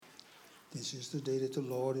This is the day that the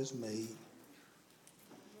Lord has made.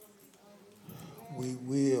 We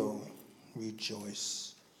will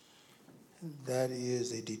rejoice. That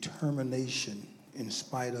is a determination in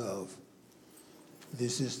spite of.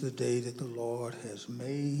 This is the day that the Lord has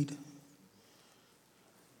made.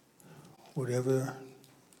 Whatever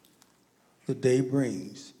the day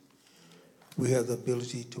brings, we have the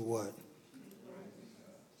ability to what?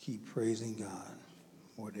 Keep praising God,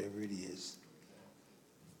 whatever it is.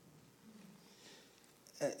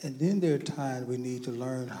 And then there are times we need to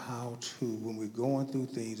learn how to, when we're going through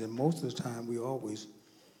things, and most of the time we're always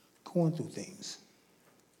going through things.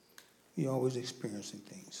 We're always experiencing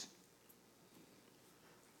things.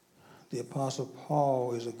 The Apostle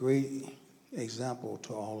Paul is a great example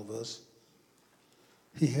to all of us.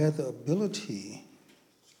 He had the ability,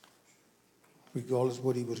 regardless of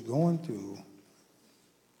what he was going through,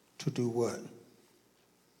 to do what?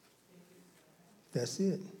 That's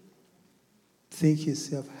it. Think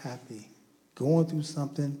yourself happy. Going through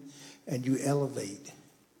something and you elevate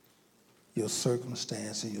your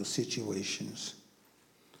circumstance and your situations.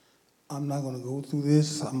 I'm not going to go through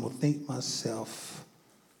this. I'm going to think myself,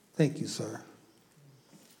 thank you, sir.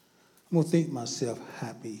 I'm going to think myself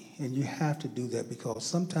happy. And you have to do that because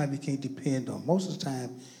sometimes you can't depend on, most of the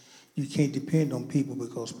time, you can't depend on people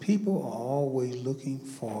because people are always looking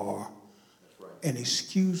for an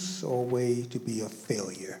excuse or a way to be a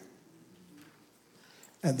failure.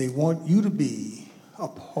 And they want you to be a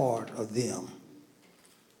part of them.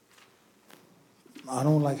 I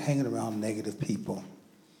don't like hanging around negative people.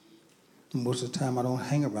 Most of the time, I don't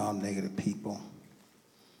hang around negative people.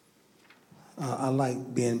 I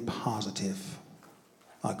like being positive.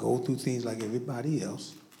 I go through things like everybody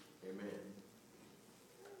else. Amen.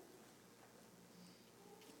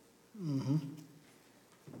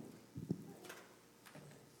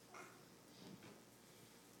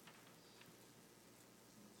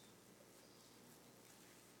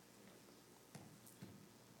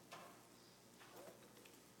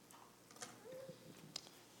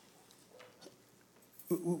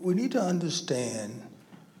 We need to understand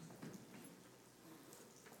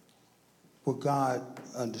what God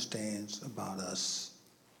understands about us.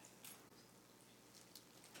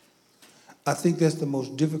 I think that's the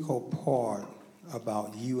most difficult part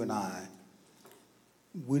about you and I.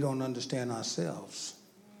 We don't understand ourselves.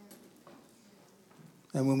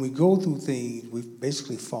 And when we go through things, we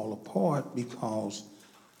basically fall apart because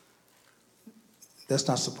that's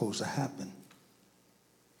not supposed to happen.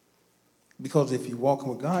 Because if you're walking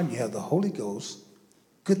with God and you have the Holy Ghost,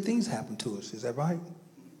 good things happen to us. Is that right?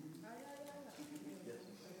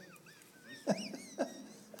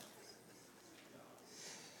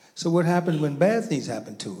 So what happens when bad things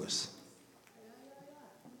happen to us?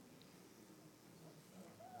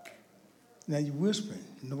 Now you're whispering.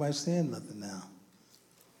 Nobody's saying nothing now.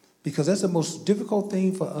 Because that's the most difficult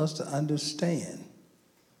thing for us to understand.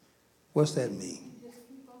 What's that mean? Just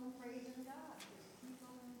keep on praising God. Just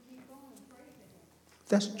keep on praising Him.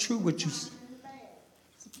 That's true what you say.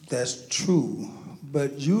 That's true.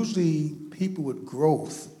 But usually people with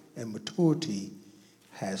growth and maturity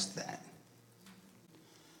has that.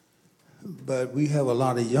 But we have a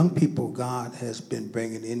lot of young people God has been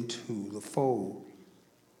bringing into the fold.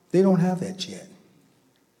 They don't have that yet.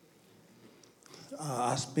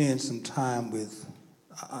 I spend some time with,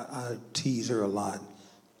 I tease her a lot,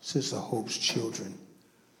 Sister Hope's children.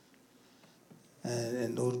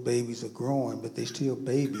 And those babies are growing, but they're still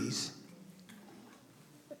babies.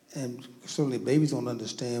 And certainly babies don't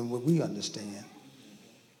understand what we understand.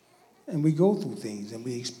 And we go through things and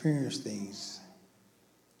we experience things.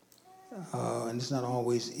 And it's not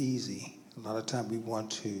always easy. A lot of times we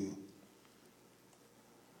want to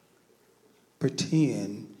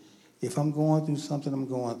pretend if I'm going through something, I'm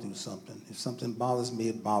going through something. If something bothers me,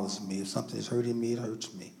 it bothers me. If something is hurting me, it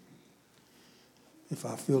hurts me. If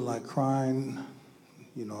I feel like crying,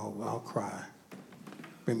 I'll cry.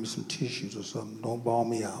 Bring me some tissues or something. Don't bawl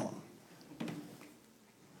me out.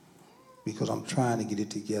 Because I'm trying to get it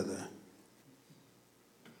together.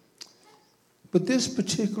 But this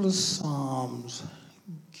particular Psalms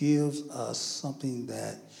gives us something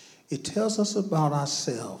that it tells us about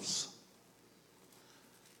ourselves.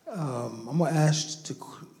 I'm going to ask the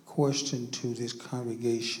question to this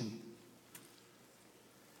congregation.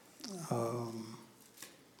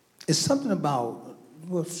 It's something about,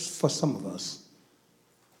 well, for some of us,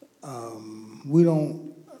 we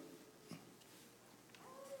don't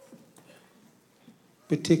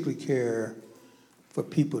particularly care for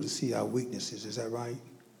people to see our weaknesses. Is that right?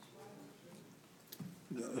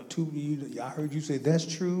 I heard you say that's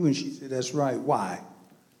true, and she said that's right. Why?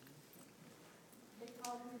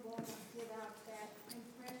 Because we want to give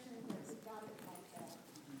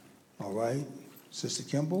All right. Sister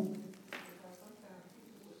Kimball? Because sometimes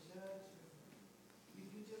people will judge you.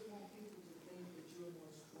 You just want people to think that you're more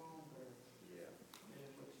stronger than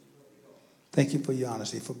what you really are. Thank you for your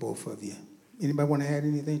honesty for both of you. Anybody want to add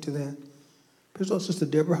anything to that? Praise the Lord, Sister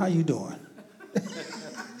Deborah, how you doing?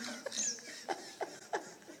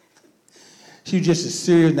 She's just as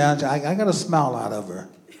serious now. I got a smile out of her.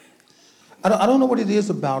 I don't know what it is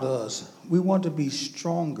about us. We want to be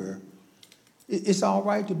stronger. It's all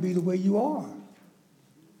right to be the way you are.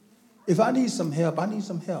 If I need some help, I need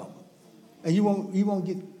some help. And you won't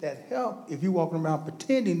get that help if you're walking around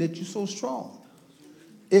pretending that you're so strong.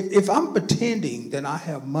 If I'm pretending that I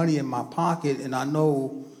have money in my pocket and I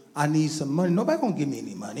know I need some money, nobody's going to give me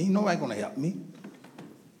any money. Nobody's going to help me.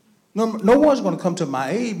 No one's going to come to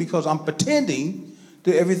my aid because I'm pretending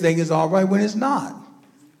that everything is all right when it's not.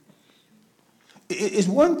 It's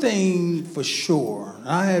one thing for sure.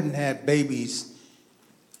 I hadn't had babies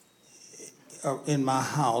in my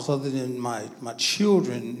house other than my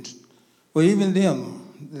children. Well, even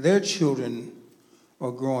them, their children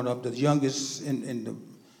are growing up. The youngest in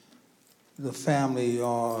the family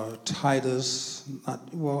are Titus.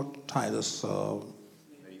 Titus.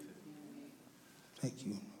 Thank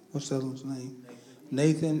you. What's the other one's name?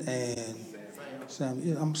 Nathan and Sam.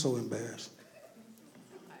 Yeah, I'm so embarrassed.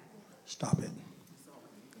 Stop it.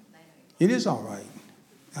 It is all right.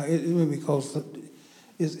 Because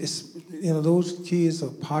it's those kids are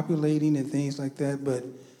populating and things like that. But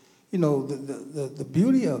the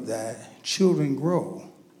beauty of that, children grow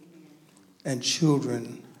and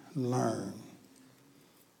children learn.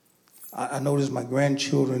 I notice my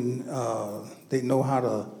grandchildren, they know how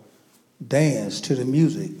to dance to the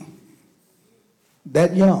music.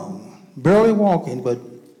 That young, barely walking, but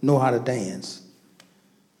know how to dance.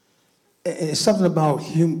 And it's something about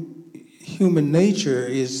human nature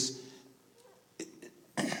is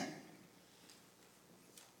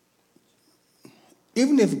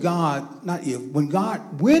even if God, not if, when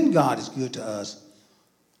God is good to us,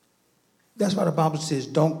 that's why the Bible says,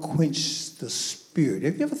 don't quench the spirit.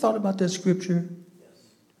 Have you ever thought about that scripture? Yes.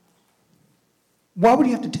 Why would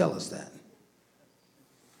he have to tell us that?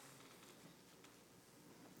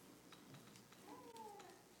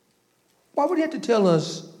 Why would he have to tell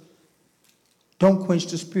us, don't quench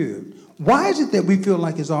the spirit? Why is it that we feel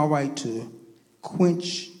like it's all right to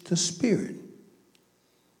quench the spirit?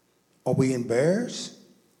 Are we embarrassed?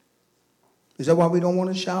 Is that why we don't want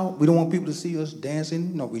to shout? We don't want people to see us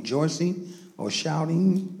dancing, or rejoicing, or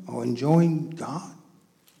shouting, or enjoying God?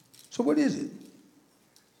 So what is it?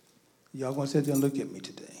 Y'all going to sit there and look at me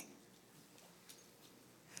today.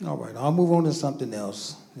 All right, I'll move on to something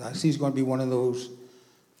else. I see it's going to be one of those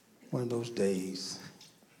days.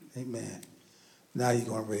 Amen. Now he's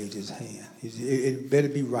going to raise his hand. It better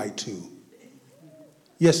be right, too.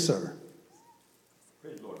 Yes, sir.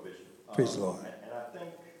 Praise the Lord, Bishop. Praise the Lord. And I think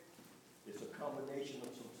it's a combination of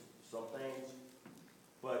some things.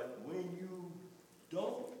 But when you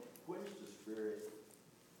don't quench the spirit,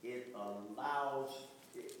 it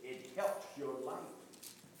helps your life.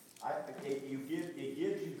 It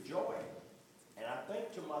gives you joy. And I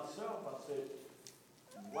think to myself, I said,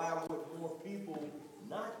 why would more people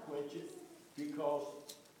not quench it? Because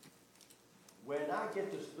when I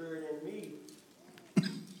get the spirit in me,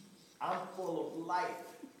 I'm full of life.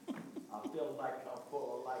 I feel like I'm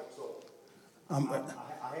full of life, so I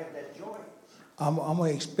have that joy. I'm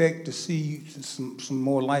going to expect to see some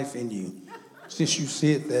more life in you since you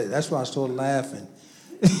said that. That's why I started laughing.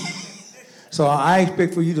 So I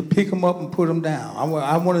expect for you to pick them up and put them down.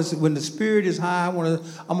 I want to, when the spirit is high, I'm going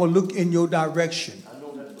to look in your direction. I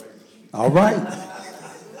know that's right. All right.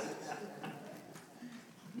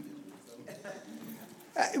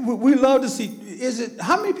 We love to see.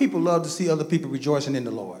 How many people love to see other people rejoicing in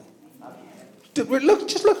the Lord?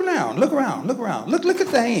 Just look around. Look around. Look at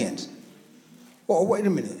the hands. Oh, wait a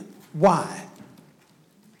minute. Why?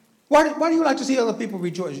 Why do you like to see other people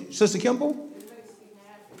rejoice? Sister Kimball? It makes me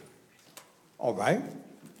happy. All right.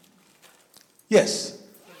 Yes.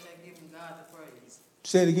 Because they're giving God the praise.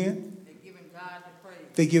 Say it again. They're giving God the praise.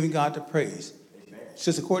 They're giving God the praise. Amen.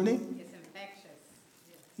 Sister Courtney? It's infectious.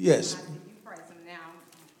 Yes. When I see you praise him now,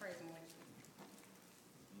 I'm praising with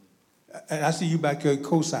you. And I see you back here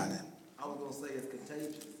co-signing. I was going to say it's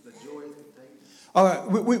contagious. The joy is contagious. All right.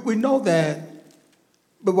 We know that.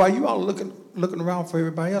 But while you all are looking around for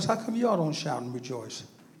everybody else, how come you all don't shout and rejoice?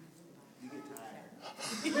 You get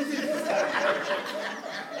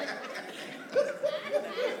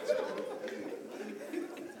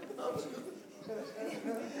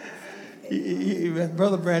tired.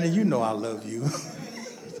 Brother Brandon, you know I love you.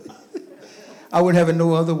 I would have it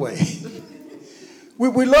no other way.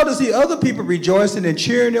 We love to see other people rejoicing and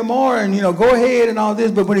cheering them on and, go ahead and all this.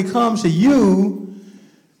 But when it comes to you,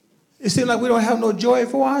 it seems like we don't have no joy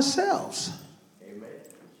for ourselves. Amen.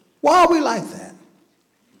 Why are we like that?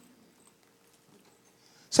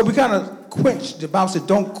 So we kind of quench. The Bible said,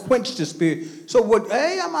 don't quench the spirit. So what,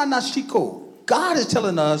 hey, I'm not shiko. God is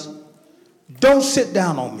telling us, don't sit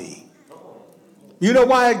down on me. You know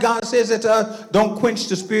why God says that to us? Don't quench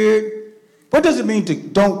the spirit. What does it mean to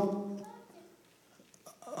don't?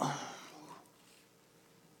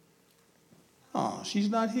 Oh, she's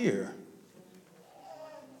not here.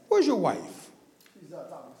 Where's your wife? She's talking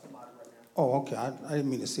to somebody right now. Oh, okay. I didn't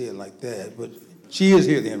mean to say it like that, but she is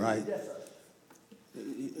here then, right? Yes, sir.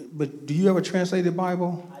 But do you have a translated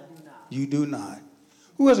Bible? I do not. You do not.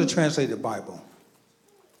 Who has a translated Bible?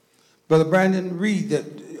 Brother Brandon, read that.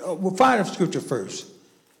 We'll find a scripture first.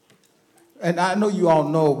 And I know you all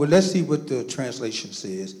know, but let's see what the translation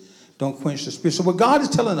says. Don't quench the spirit. So what God is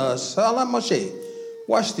telling us,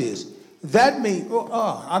 watch this. That means,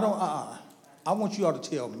 I want you all to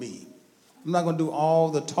tell me. I'm not going to do all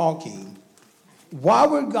the talking. Why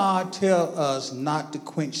would God tell us not to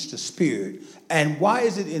quench the spirit? And why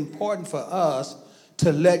is it important for us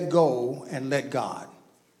to let go and let God?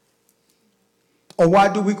 Or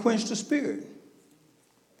why do we quench the spirit?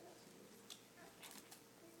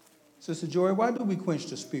 Sister Joy, why do we quench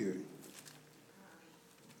the spirit?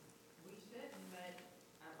 We shouldn't, but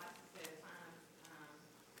I like to say at times, I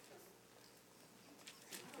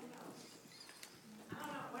don't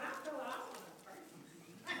know. When I feel it, I want to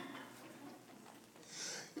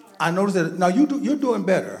pray. I notice that now you're doing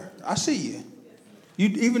better. I see you.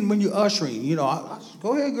 Even when you're ushering,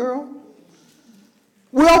 go ahead, girl.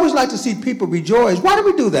 We always like to see people rejoice. Why do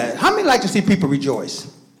we do that? How many like to see people rejoice?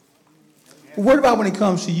 But what about when it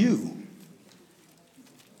comes to you?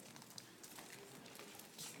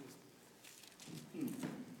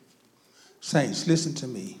 Saints, listen to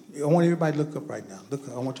me. I want everybody to look up right now. Look,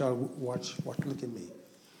 I want y'all to watch, look at me.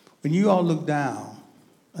 When you all look down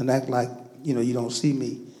and act like, you don't see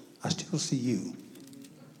me, I still see you.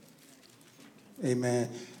 Amen.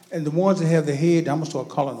 And the ones that have their head, I'm going to start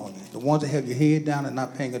calling on you. The ones that have your head down and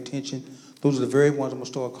not paying attention, those are the very ones I'm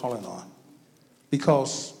going to start calling on.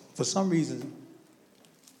 Because for some reason,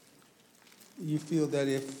 you feel that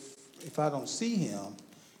if I don't see him,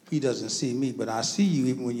 he doesn't see me, but I see you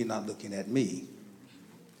even when you're not looking at me.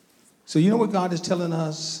 So you know what God is telling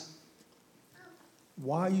us?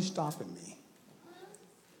 Why are you stopping me?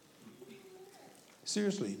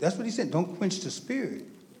 Seriously, that's what he said. Don't quench the spirit.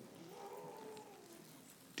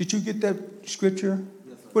 Did you get that scripture?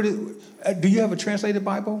 Yes, sir. What is, do you have a translated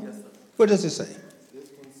Bible? Yes, sir. What does it say? This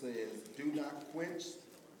one says, do not quench,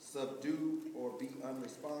 subdue, or be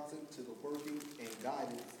unresponsive to the working and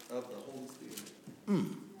guidance of the Holy Spirit.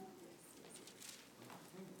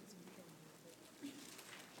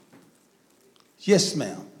 Yes,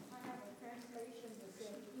 ma'am. I have a translation that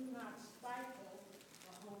says, do not stifle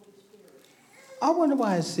the Holy Spirit. I wonder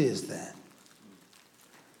why it says that.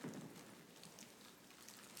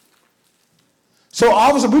 So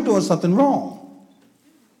obviously we're doing something wrong.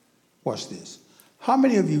 Watch this. How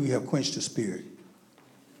many of you have quenched the spirit?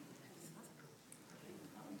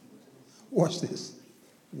 Watch this.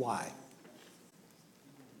 Why?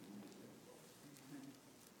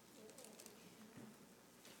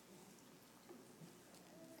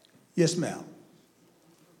 Yes, ma'am.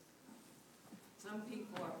 Some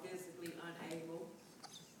people are physically unable.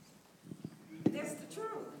 That's the truth.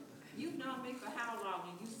 You've known me for how long,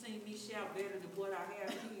 and you've seen me shout better than what I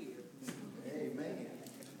have here. Amen.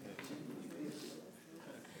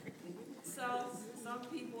 So some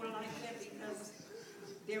people are like that because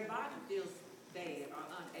their body feels bad or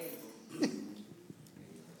unable.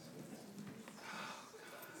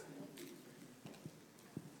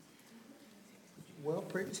 Well,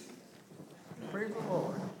 praise the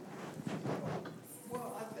Lord.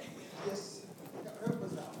 Well, I think, yes, help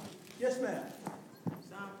us out. Yes, ma'am.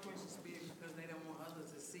 Some quench the spirit because they don't want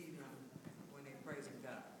others to see them when they're praising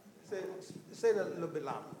God. Say that a little bit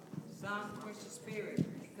louder. Some quench the spirit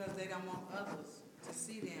because they don't want others to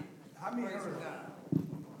see them How many praising heard God.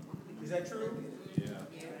 Is that true? Yeah.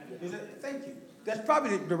 Is it? Thank you. That's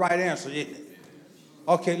probably the right answer, isn't it?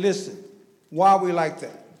 Okay, listen. Why are we like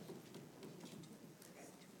that?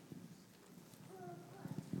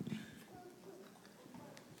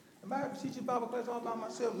 Am I teaching Bible class all by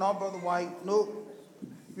myself? No, Brother White. Nope.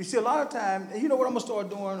 You see, a lot of times, and you know what I'm going to start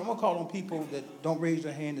doing? I'm going to call on people that don't raise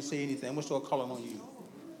their hand to say anything. I'm going to start calling on you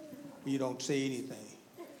when you don't say anything.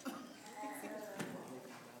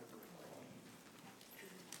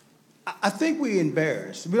 I think we're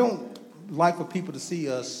embarrassed. We don't like for people to see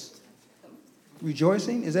us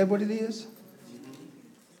Rejoicing? Is that what it is?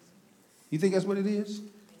 You think that's what it is?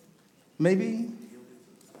 Maybe?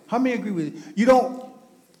 How many agree with it? You don't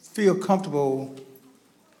feel comfortable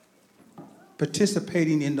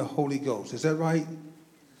participating in the Holy Ghost. Is that right?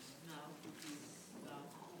 No. No.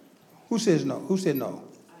 Who says no? Who said no?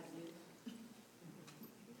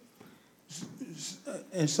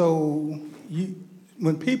 And so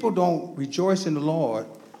when people don't rejoice in the Lord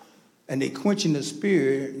and they quench in the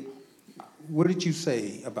Spirit, what did you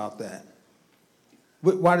say about that?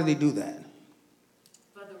 Why do they do that?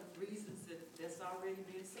 For the reasons that's already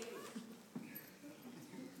been said.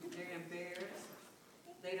 They're embarrassed.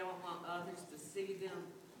 They don't want others to see them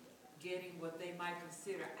getting what they might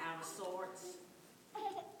consider out of sorts.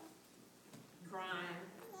 Crying.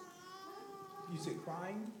 You said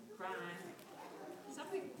crying? Crying. Some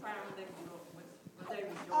people cry when they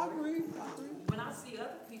rejoice. I agree. When I see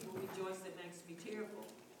other people rejoice, it makes me tearful.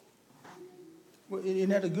 Well, isn't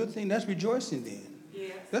that a good thing? That's rejoicing then.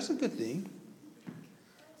 Yes. That's a good thing.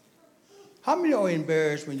 How many are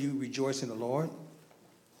embarrassed when you rejoice in the Lord?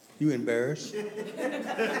 You embarrassed? I'm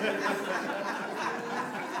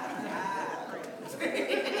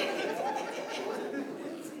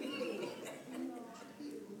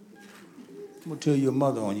going to tell your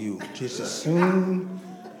mother on you just as soon.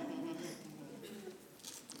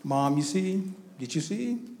 Mom, you see? Did you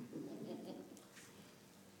see?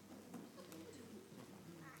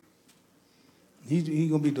 He's going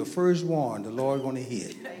to be the first one the Lord going to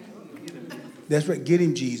hit. That's right. Get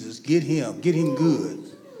him, Jesus. Get him. Get him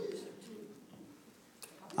good.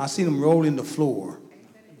 I seen him roll in the floor.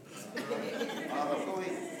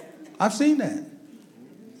 I've seen that.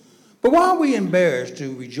 But why are we embarrassed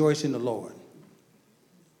to rejoice in the Lord?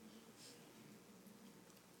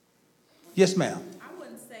 Yes, ma'am. I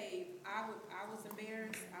wouldn't say I was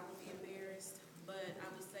embarrassed. I would be embarrassed, but I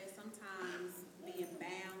would say sometimes being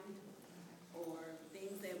bound or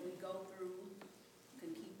things that we go through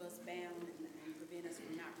can keep us bound and prevent us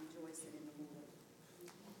from not rejoicing in the Lord.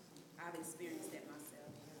 I've experienced that myself.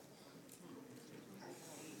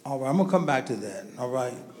 All right, I'm going to come back to that. All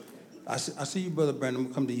right. I see you, Brother Brandon. I'm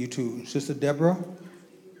going to come to you too. Sister Deborah? I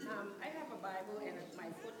have a Bible, and my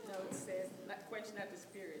footnote says, "Quench not the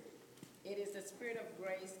Spirit. It is the Spirit of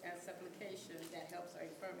grace and supplication that helps our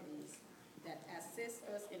infirmities, that assists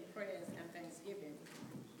us in prayers and thanksgiving.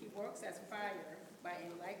 He works as fire by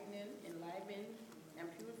enlightening, and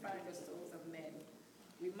purifying the souls of men.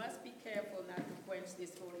 We must be careful not to quench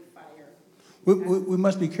this holy fire." We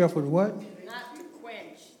must be careful to what? Not to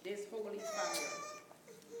quench this holy fire.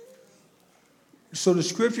 So the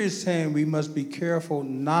scripture is saying we must be careful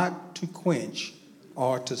not to quench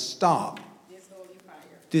or to stop This holy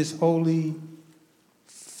fire. this holy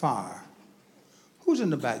fire. Who's in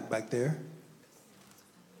the back there?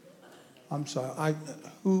 I'm sorry.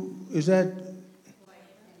 Who is that?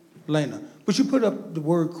 Lena. But you put up the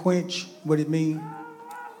word quench, what it mean?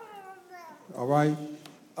 All right.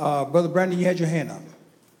 Brother Brandon, you had your hand up.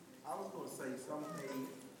 I was going to say something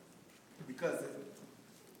because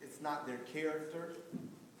it's not their character.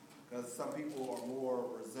 Because some people are more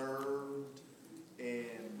reserved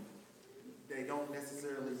and they don't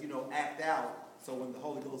necessarily, act out. So when the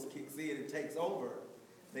Holy Ghost kicks in and takes over,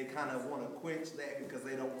 they kind of want to quench that because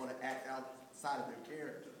they don't want to act outside of their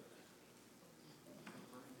character.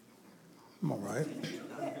 I'm all right.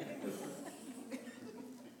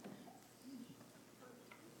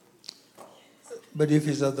 But if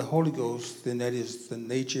it's of the Holy Ghost, then that is the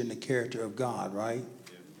nature and the character of God, right?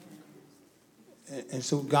 And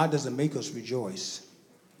so God doesn't make us rejoice.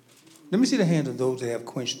 Let me see the hands of those that have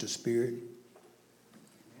quenched the Spirit.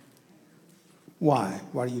 Why?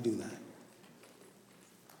 Why do you do that?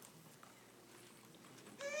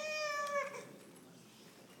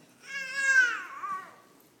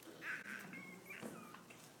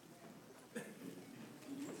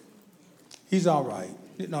 He's all right.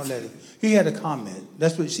 No, let it. He had a comment.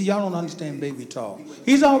 That's what. See, y'all don't understand baby talk.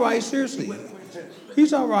 He's all right. Seriously,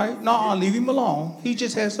 he's all right. No, I'll leave him alone. He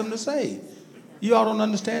just has something to say. You all don't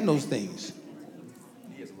understand those things.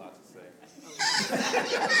 He has a lot to say.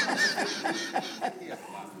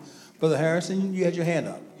 Brother Harrison, you had your hand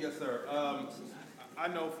up. Yes, sir. I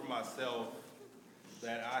know for myself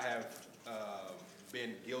that I have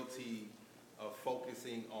been guilty of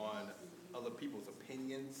focusing on other people's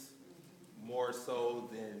opinions more so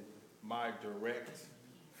than my direct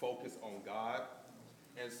focus on God.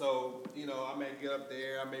 And so, I may get up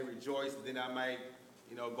there, I may rejoice, then I might,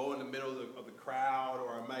 go in the middle of the crowd,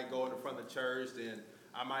 or I might go in the front of the church, then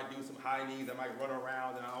I might do some high knees, I might run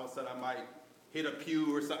around, and all of a sudden I might hit a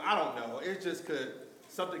pew or something. I don't know. It just could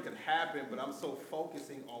something could happen, but I'm so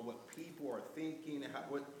focusing on what people are thinking, and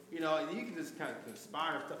and you can just kind of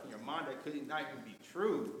conspire stuff in your mind that could not even be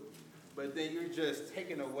true, but then you're just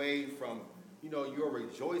taken away from, your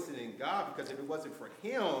rejoicing in God, because if it wasn't for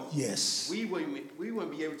him, Yes. we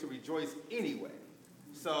wouldn't be able to rejoice anyway.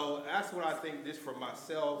 So that's what I think, just for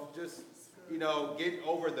myself, just, get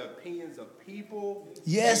over the opinions of people.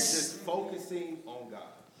 Yes. And just focusing on God.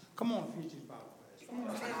 Come on, Future Bible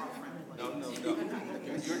class. No.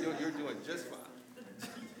 You're doing just fine.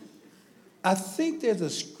 I think there's a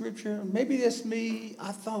scripture, maybe that's me.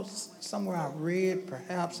 I thought somewhere I read,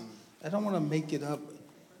 perhaps, I don't want to make it up.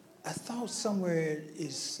 I thought somewhere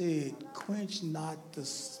it said, quench not the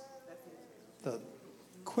Spirit.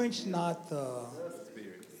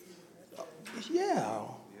 yeah.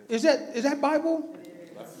 Is that Bible?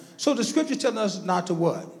 So the scripture telling us not to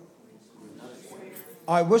what?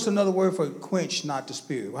 All right, what's another word for quench not the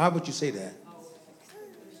spirit? How would you say that?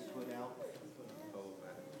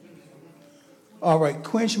 All right,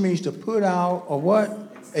 quench means to put out or what?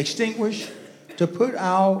 Extinguish. To put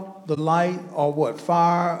out the light or what?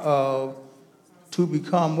 Fire of, to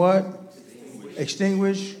become what?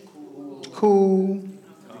 Extinguish. Cool.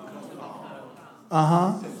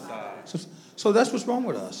 So that's what's wrong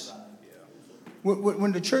with us.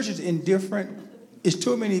 When the church is indifferent, it's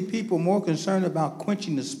too many people more concerned about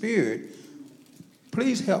quenching the spirit.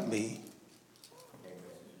 Please help me.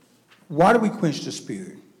 Why do we quench the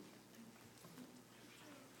spirit?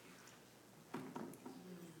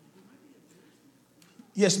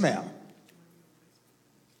 Yes, ma'am.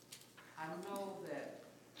 I know that,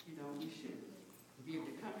 we should be able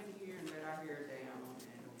to come in here and let our hair down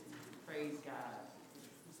and praise God.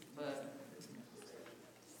 But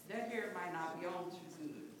that hair might not be on too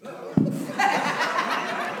good.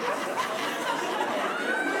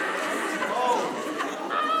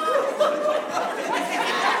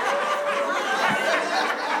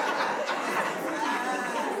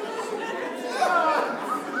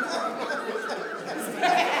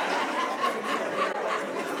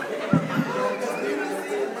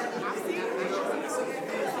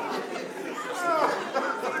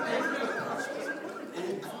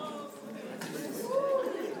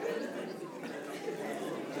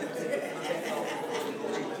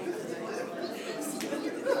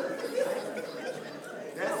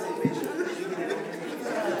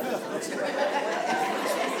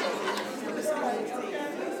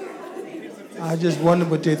 I just wonder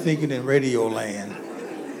what they're thinking in radio land.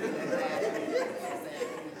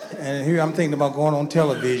 And here I'm thinking about going on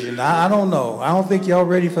television. I don't know. I don't think y'all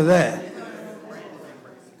ready for that.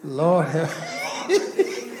 Lord have.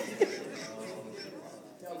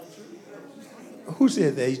 Who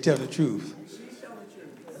said that? He's telling the truth.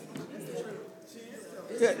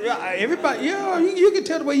 Yeah, everybody, you can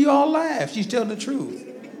tell the way you all laugh. She's telling the truth.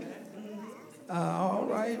 All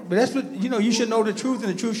right. But that's what, you should know the truth,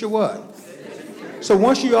 and the truth should what? So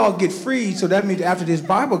once you all get free, so that means after this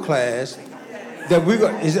Bible class, that we're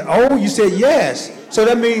going to, you said yes. So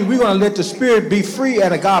that means we're going to let the spirit be free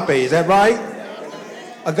at Agape. Is that right?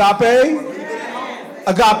 Agape?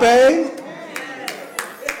 Agape?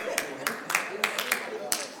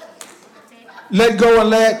 Let go and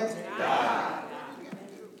let.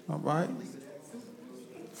 All right.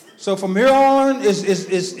 So from here on,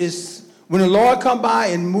 is when the Lord come by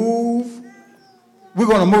and move, we're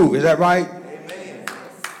going to move. Is that right?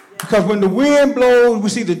 Because when the wind blows, we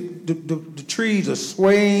see the trees are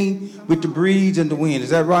swaying with the breeze and the wind.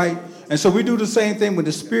 Is that right? And so we do the same thing when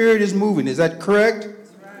the spirit is moving. Is that correct?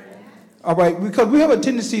 All right. Because we have a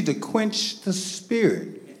tendency to quench the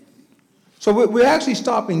spirit. So we're actually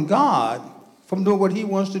stopping God from doing what he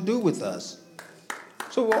wants to do with us.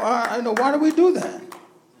 So why do we do that?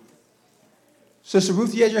 Sister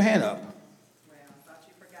Ruth, you had your hand up. Well, I thought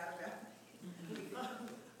you forgot about me.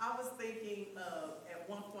 I was thinking of, at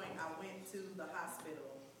one point, I went to the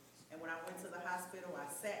hospital. And when I went to the hospital,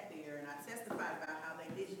 I sat there and I testified about how they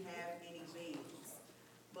didn't have any beds.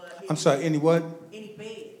 I'm sorry, any what? Any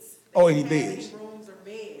beds. Oh, They any didn't have beds. Any rooms or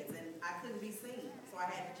beds, and I couldn't be seen, so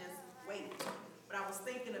I had to just wait. But I was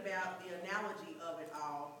thinking about the analogy of it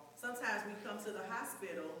all. Sometimes we come to the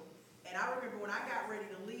hospital, and I remember when I got ready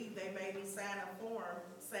to leave, they made me sign a form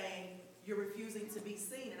saying, you're refusing to be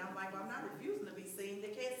seen. And I'm like, well, I'm not refusing to be seen.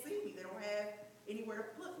 They can't see me. They don't have anywhere to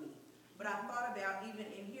put me. But I thought about even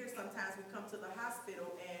in here, sometimes we come to the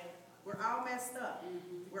hospital and we're all messed up.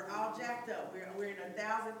 We're all jacked up. We're in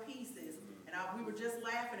 1,000 pieces. And we were just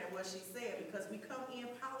laughing at what she said, because we come in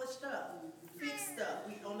polished up, fixed up,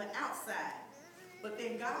 we on the outside. But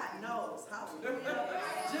then God knows, hallelujah,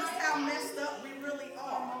 just how messed up we really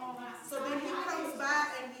are. So then he comes by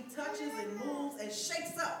and he touches and moves and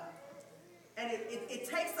shakes up. And it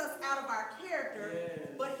takes us out of our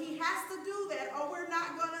character, but he has to do that or we're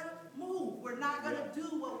not going to move. We're not going to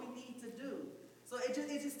do what we need to do. So it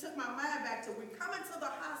just took my mind back to we're coming to the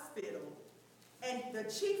hospital and the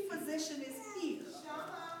chief physician is here.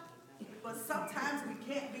 But sometimes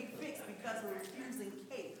we can't be fixed because we're refusing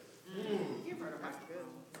care.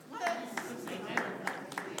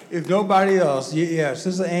 If nobody else, yeah,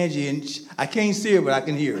 Sister Angie, and I can't see her, but I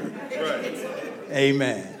can hear her. Right.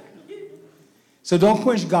 Amen. So don't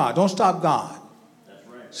quench God. Don't stop God. That's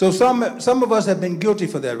right. So some of us have been guilty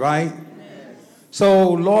for that, right? So,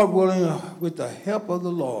 Lord willing, with the help of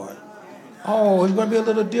the Lord, oh, it's going to be a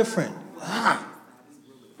little different.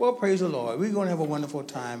 Well, praise the Lord. We're going to have a wonderful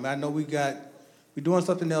time. I know we're doing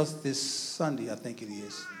something else this Sunday, I think it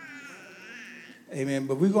is. Amen.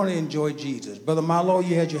 But we're going to enjoy Jesus. Brother Marlo,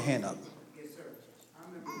 you had your hand up. Yes, sir. I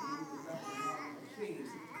remember when we were back in Martin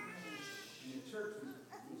Kings, and the church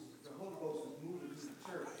the Holy Ghost was moving to the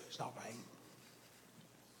church. It's all right.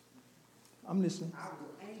 I'm listening. I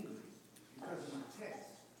was angry because of my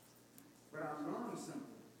text. But I learned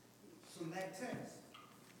something from that text.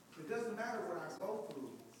 It doesn't matter what I go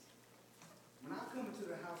through. When I come into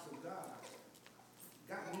the house of God,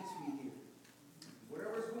 God meets me here.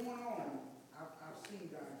 Whatever's going on, I've seen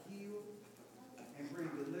God heal and bring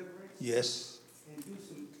deliverance. Yes. And do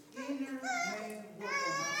some inner man work on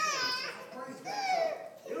my soul. Praise God.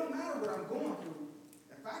 So it don't matter what I'm going through.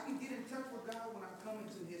 If I can get in touch with God when I come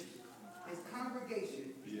into his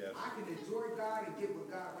congregation, Yes. I can enjoy God and get with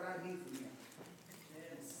God what I need from him.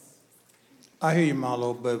 I hear you,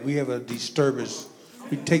 Marlo, but we have a disturbance.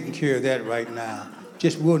 We're taking care of that right now.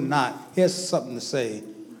 Just will not. He has something to say.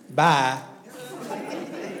 Bye.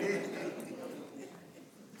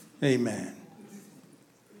 Amen.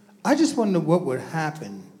 I just wonder what would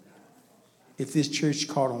happen if this church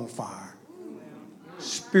caught on fire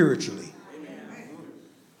spiritually.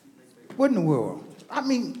 What in the world? I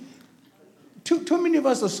mean, too many of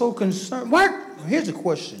us are so concerned. Here's a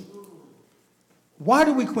question. Why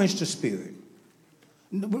do we quench the spirit?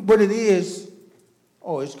 What it is,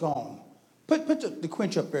 oh, it's gone. Put the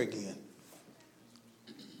quench up there again.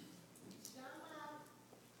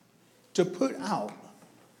 To put out.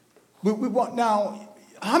 We want now.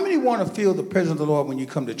 How many want to feel the presence of the Lord when you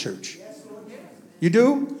come to church? You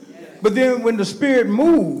do? But then when the Spirit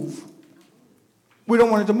moves, we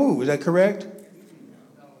don't want it to move. Is that correct?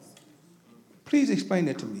 Please explain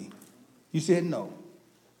that to me. You said no.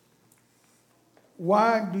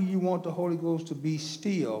 Why do you want the Holy Ghost to be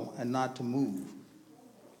still and not to move?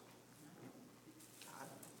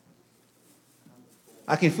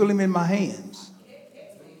 I can feel him in my hands.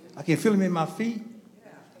 I can feel him in my feet.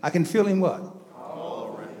 I can feel him what?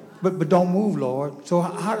 But don't move, Lord. So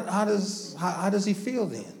how does he feel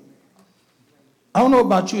then? I don't know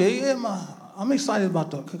about you. I'm excited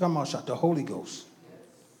about the Holy Ghost.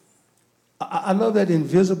 I love that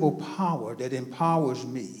invisible power that empowers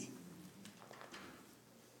me.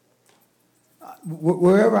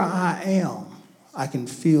 Wherever I am, I can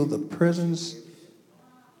feel the presence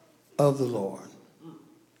of the Lord.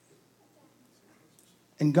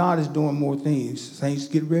 And God is doing more things. Saints,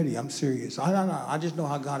 get ready. I'm serious. I just know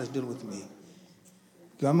how God is dealing with me.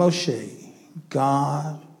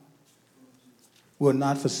 God will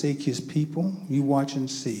not forsake his people. You watch and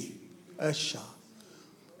see.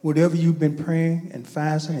 Whatever you've been praying and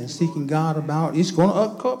fasting and seeking God about, it's going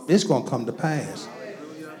to come to pass.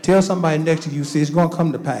 Tell somebody next to you, say, it's going to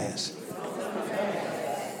come to pass.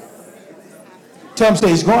 Tell them,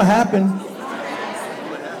 say, it's going to happen.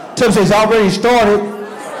 Tell them, say, it's already started.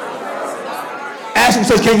 Ask him,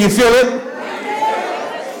 says, can you feel it?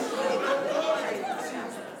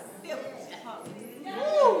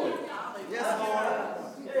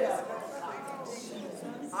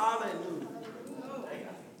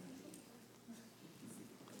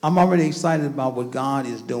 I'm already excited about what God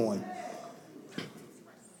is doing.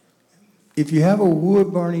 If you have a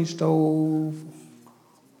wood-burning stove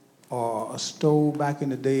or a stove back in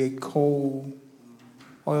the day, coal,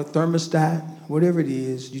 or a thermostat, whatever it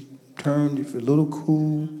is, you turn, if it's a little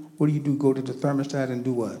cool, what do? Go to the thermostat and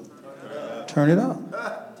do what? Turn it up.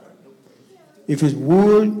 If it's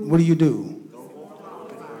wood, what do?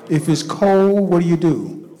 If it's coal, what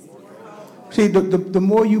do? See, the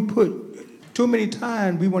more you put, too many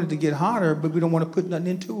times we want it to get hotter, but we don't want to put nothing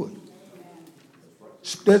into it.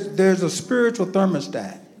 There's a spiritual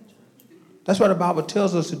thermostat. That's what the Bible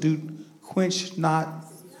tells us to do, quench not.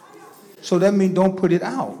 So that means don't put it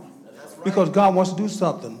out. Because God wants to do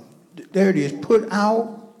something. There it is, put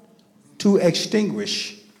out to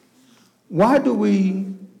extinguish. Why do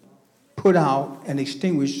we put out and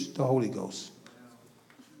extinguish the Holy Ghost.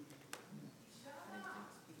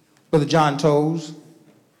 Brother John Toes.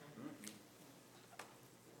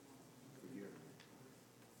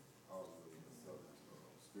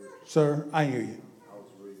 Sir, I hear you. I was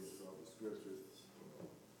reading some of the scriptures,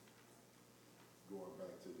 going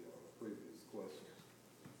back to the previous question.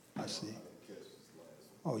 I see. I didn't catch this last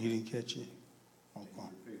one. Oh, you didn't catch it? Can Okay. you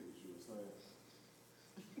repeat what you were saying?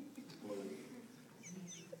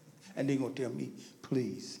 Please. And they're going to tell me,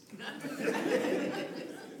 please.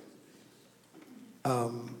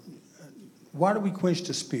 Why do we quench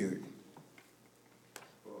the spirit?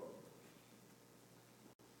 All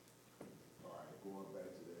right, going back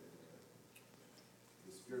to that,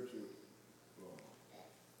 the scripture,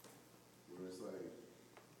 where it say,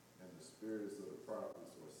 and the spirits of the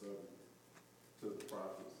prophets were subject to the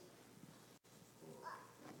prophets.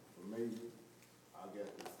 For me, I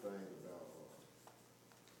got this thing about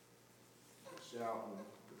the shouting,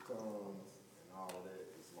 the tongues, and all of that.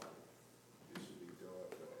 It's like, it should be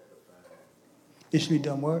done for edifying. It should be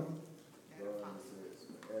done what? God says,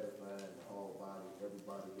 for edifying the whole body,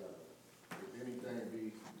 everybody got to, if anything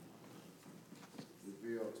be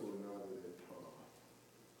revealed to another, that,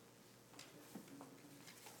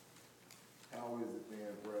 how is it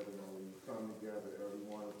then, brethren, when you come together,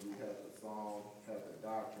 everyone of you hath a song, hath a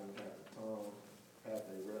doctrine, hath a tongue, hath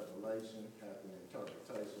a revelation, hath an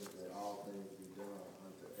interpretation, that all things be done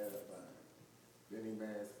unto edifying. If any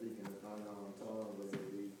man speaking an unknown tongue, let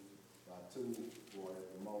it be by two, or at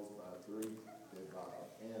the most by three,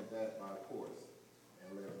 and that by course,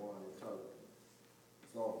 and let one interpret.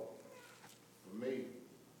 So, for me,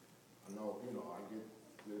 I know, I get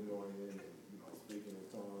good anointing and, speaking in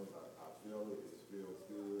tongues, I feel it feels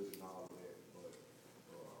good and all of that, but,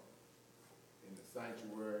 in the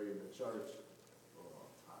sanctuary, in the church,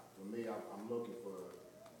 for me, I'm looking for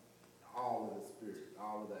all of the spirit,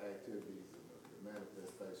 all of the activities and the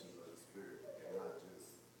manifestations of the spirit, and not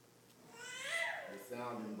just the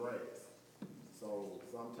sounding brass. So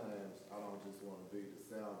sometimes I don't just want to be the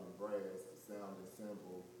sounding brass, the sounding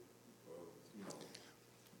cymbal,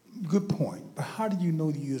 Good point. But how do you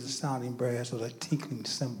know to use a sounding brass or the tinkling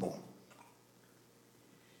cymbal?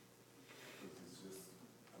 It's just,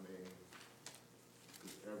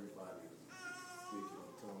 because everybody is speaking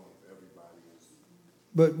in tongues, everybody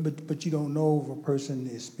is. But you don't know if a person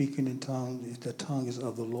is speaking in tongues, if the tongue is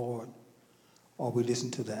of the Lord, or we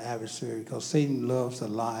listen to the adversary, because Satan loves to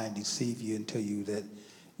lie and deceive you and tell you that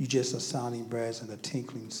you're just a sounding brass and a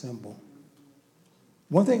tinkling cymbal.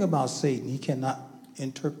 One thing about Satan, he cannot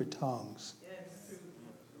interpret tongues.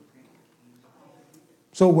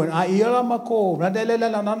 So when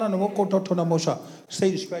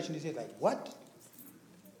Satan scratching his head like, what?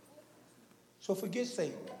 So forget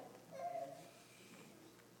Satan.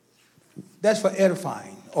 That's for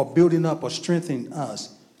edifying or building up or strengthening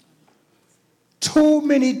us. Too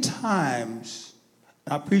many times,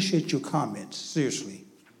 I appreciate your comments, seriously.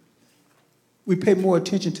 We pay more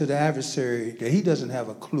attention to the adversary that he doesn't have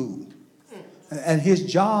a clue. And his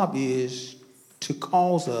job is to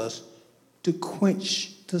cause us to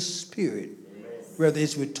quench the spirit, whether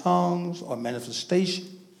it's with tongues or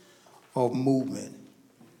manifestation or movement.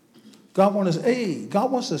 God wants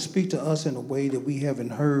to speak to us in a way that we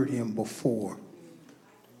haven't heard him before.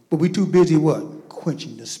 But we're too busy what?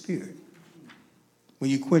 Quenching the spirit. When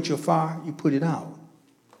you quench your fire, you put it out.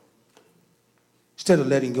 Instead of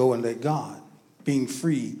letting go and let God, being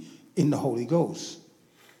free in the Holy Ghost.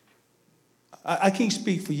 I can't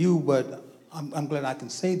speak for you, but I'm glad I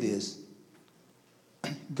can say this.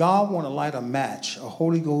 God want to light a match, a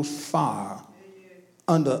Holy Ghost fire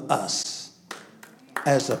under us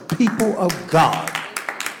as a people of God.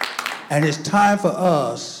 And it's time for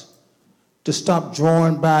us to stop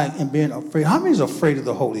drawing back and being afraid. How many is afraid of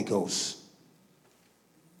the Holy Ghost?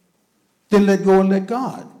 Then let go and let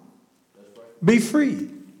God. Be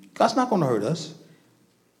free. God's not going to hurt us.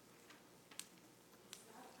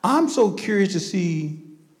 I'm so curious to see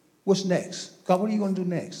what's next. God, what are you going to do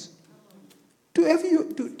next? Do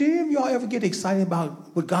any of y'all ever get excited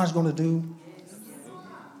about what God's going to do?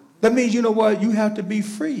 That means, you know what? You have to be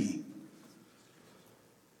free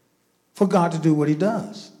for God to do what he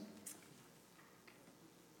does.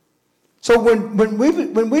 So when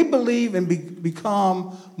we believe and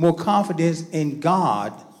become more confident in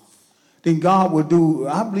God, then God will do,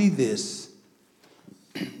 I believe this,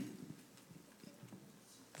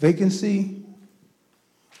 vacancy,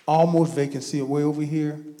 almost vacancy way over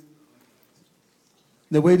here.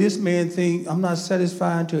 The way this man thinks, I'm not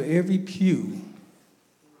satisfied until every pew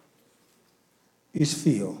is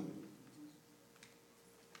filled.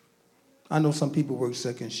 I know some people work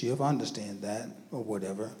second shift. I understand that, or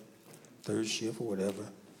whatever, third shift or whatever.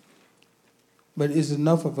 But it's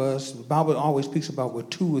enough of us. The Bible always speaks about where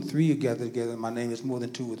 2 or 3 are gathered together. My name is more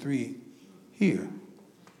than 2 or 3 here.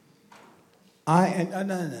 I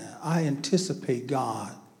anticipate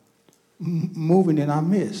God moving in our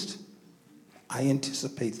midst. I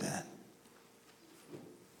anticipate that.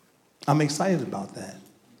 I'm excited about that.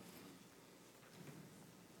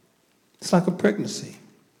 It's like a pregnancy.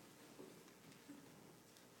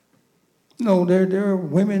 No, there are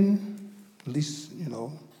women, at least,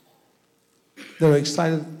 that are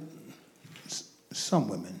excited, some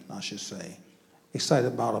women, I should say, excited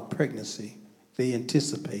about a pregnancy. They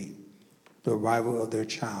anticipate the arrival of their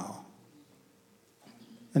child.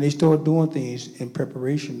 And they start doing things in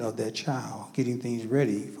preparation of that child, getting things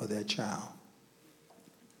ready for that child.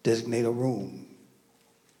 Designate a room,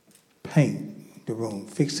 paint the room,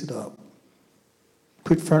 fix it up,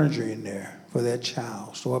 put furniture in there for that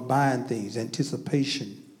child. Start buying things,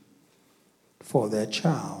 anticipation for that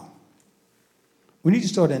child. We need to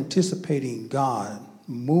start anticipating God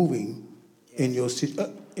moving in your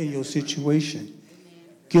situation.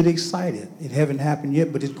 Get excited. It hasn't happened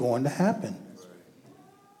yet, but it's going to happen.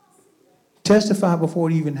 Testify before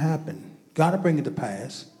it even happened. God will bring it to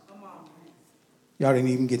pass. Y'all didn't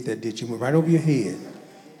even get that, did you? Went right over your head.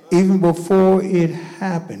 Even before it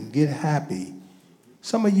happened, get happy.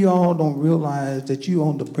 Some of y'all don't realize that you're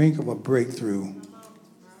on the brink of a breakthrough.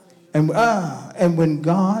 And when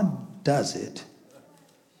God does it,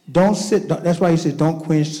 don't sit. That's why he said, don't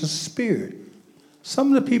quench the spirit.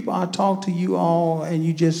 Some of the people I talk to you all, and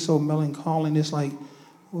you just so melancholy, and it's like,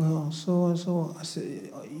 well, so and so. I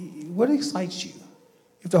said, what excites you?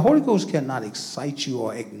 If the Holy Ghost cannot excite you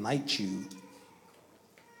or ignite you,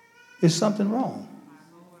 there's something wrong.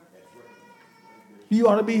 You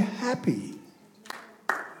ought to be happy.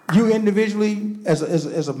 You individually,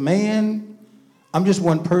 as a man, I'm just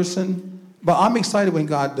one person, but I'm excited when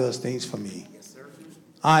God does things for me. Yes, sir.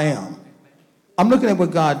 I am. I'm looking at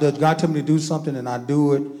what God does. God tells me to do something, and I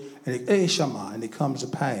do it, and it comes to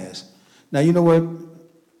pass. Now, you know what?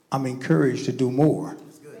 I'm encouraged to do more.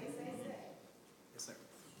 That's good. Yes, sir.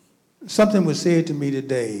 Something was said to me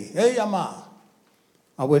today. Hey, Yama.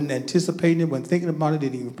 I wasn't anticipating it, wasn't thinking about it,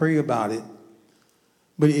 didn't even pray about it.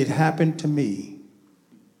 But it happened to me.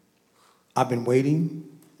 I've been waiting.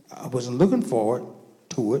 I wasn't looking forward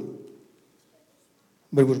to it,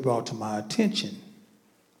 but it was brought to my attention.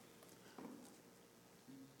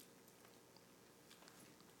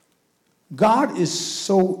 God is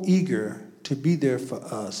so eager to be there for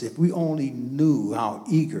us. If we only knew how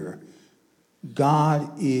eager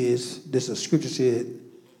God is. There's a scripture said,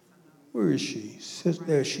 where is she?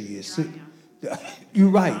 There she is. You're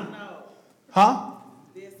right. Huh?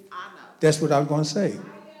 That's what I was going to say.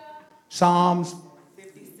 Psalms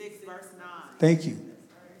 56, verse 9. Thank you.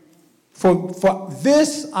 For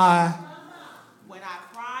this I... When I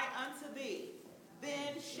cry unto thee,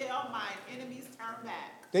 then shall mine enemies turn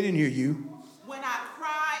back. They didn't hear you. When I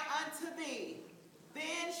cry unto thee,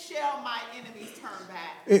 then shall my enemies turn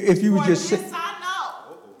back. If you would for just this say... I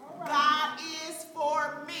know, God is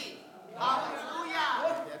for me.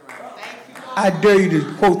 Hallelujah. Thank you, Lord. I dare you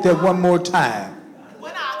to quote that one more time.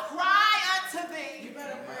 When I cry unto thee,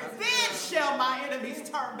 then shall my enemies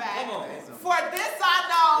turn back. For this I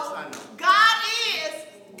know, God is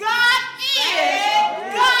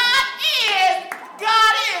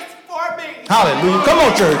for me. Hallelujah. Come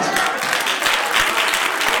on, church.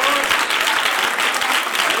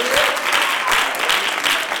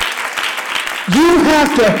 You have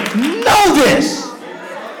to know this.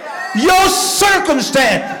 Your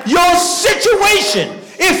circumstance, your situation.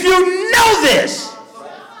 If you know this,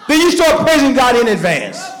 then you start praising God in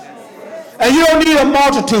advance. And you don't need a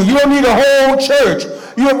multitude. You don't need a whole church.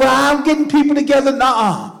 I'm getting people together.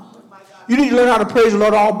 Nuh-uh. You need to learn how to praise the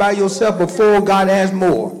Lord all by yourself before God has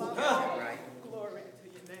more.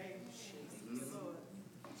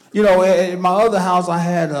 You know, in my other house, I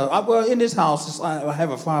had in this house, I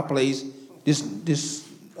have a fireplace. This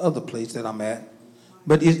other place that I'm at,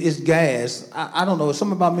 but it's gas. I don't know.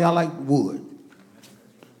 Something about me. I like wood,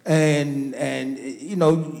 and you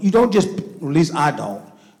know, you don't just. At least I don't.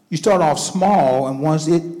 You start off small, and once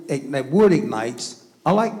that wood ignites,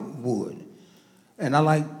 I like wood, and I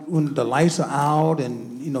like when the lights are out,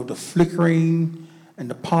 and you know the flickering, and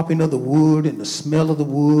the popping of the wood, and the smell of the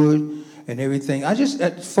wood, and everything.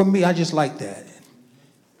 For me, I just like that,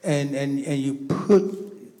 and you put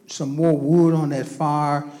some more wood on that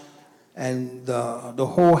fire, and the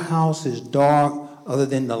whole house is dark other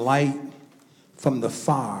than the light from the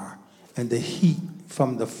fire and the heat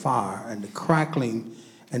from the fire and the crackling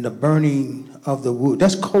and the burning of the wood.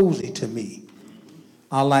 That's cozy to me.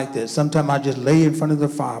 I like that. Sometimes I just lay in front of the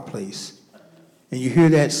fireplace and you hear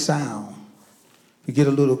that sound. You get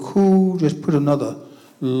a little cool, just put another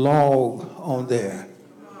log on there.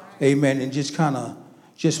 Amen. And just kind of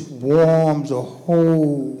just warms the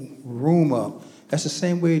whole room up. That's the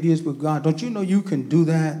same way it is with God. Don't you know you can do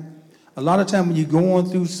that? A lot of time when you're going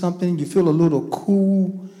through something, you feel a little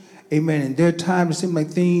cool. Amen. And there are times it seems like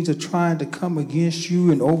things are trying to come against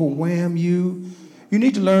you and overwhelm you. You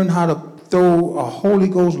need to learn how to throw a Holy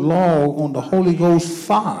Ghost log on the Holy Ghost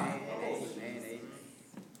fire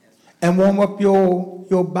and warm up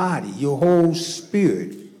your body, your whole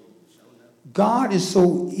spirit. God is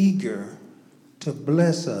so eager to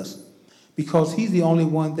bless us because he's the only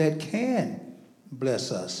one that can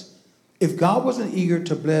bless us. If God wasn't eager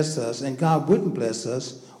to bless us and God wouldn't bless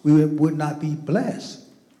us, we would not be blessed.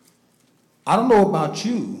 I don't know about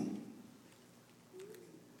you,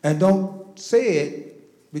 and don't say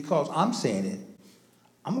it because I'm saying it.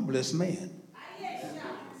 I'm a blessed man.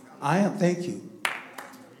 I am, thank you.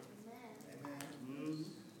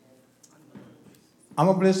 I'm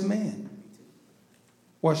a blessed man.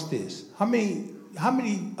 Watch this. How many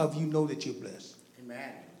of you know that you're blessed?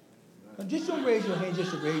 Amen. Just don't raise your hand,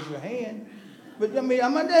 just to raise your hand. But I mean,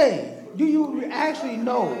 I'm a day. Do you actually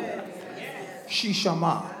know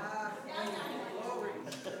Shishama?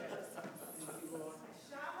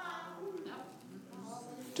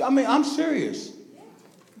 I mean, I'm serious.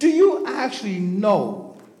 Do you actually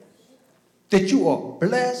know that you are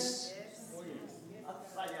blessed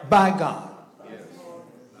by God?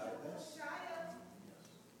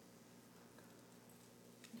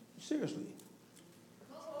 Seriously.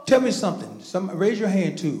 Tell me something. Raise your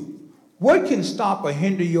hand too. What can stop or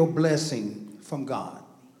hinder your blessing from God?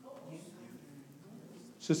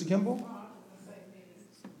 Sister Kimball?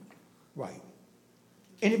 Right.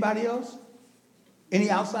 Anybody else? Any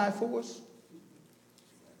outside force?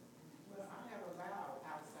 Well, I have allowed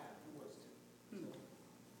outside force to.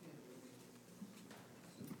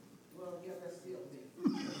 Well, yeah, that's still me.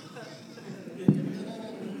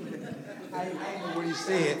 I don't know what he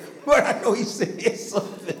said, but I know he said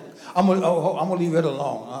something. I'm gonna leave it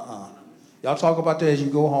alone. Y'all talk about that as you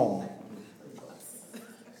go home.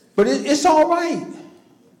 But it's all right.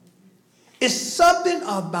 It's something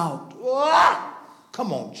about,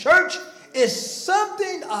 come on, church. It's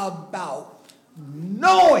something about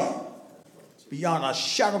knowing beyond a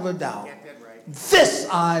shadow of a doubt. This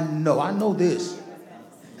I know. I know this.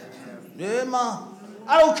 Yeah, ma.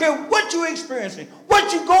 I don't care what you're experiencing,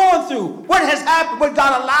 what you're going through, what has happened, what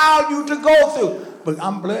God allowed you to go through. But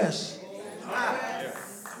I'm blessed.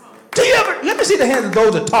 Do you ever, let me see the hands of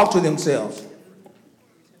those that talk to themselves.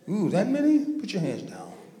 Ooh, that many? Put your hands down.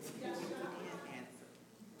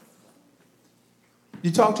 You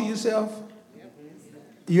talk to yourself?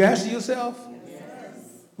 You answer yourself?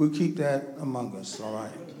 We'll keep that among us, all right?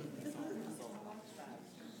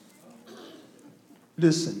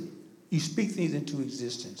 Listen, you speak things into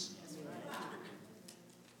existence.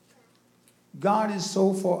 God is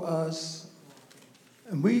so for us,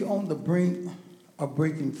 and we on the brink of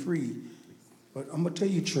breaking free. But I'm going to tell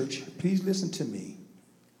you, church, please listen to me.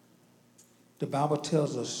 The Bible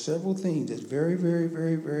tells us several things that's very, very,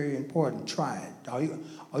 very, very important. Try it.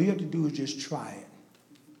 All you have to do is just try it.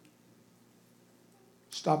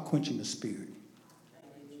 Stop quenching the spirit.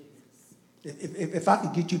 If I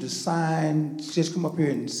could get you to sign, just come up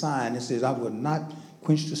here and sign that says, I will not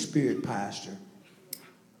quench the spirit, Pastor.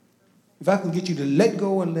 If I can get you to let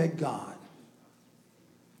go and let God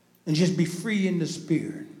and just be free in the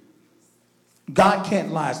spirit. God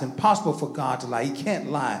can't lie. It's impossible for God to lie. He can't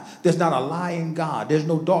lie. There's not a lie in God. There's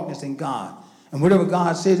no darkness in God. And whatever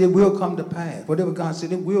God says, it will come to pass. Whatever God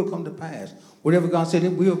said, it will come to pass. Whatever God said,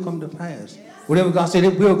 it will come to pass. Whatever God said,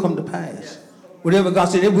 it will come to pass. Whatever God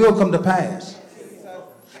said, it will come to pass.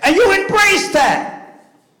 And you embrace that.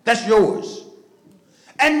 That's yours.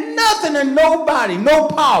 And nothing and nobody, no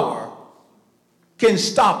power can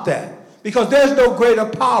stop that. Because there's no greater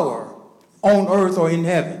power on earth or in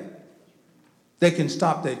heaven that can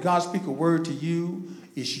stop that. God speak a word to you,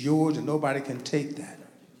 it's yours, and nobody can take that.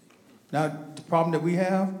 Now, the problem that we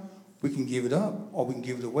have, we can give it up, or we can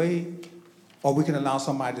give it away, or we can allow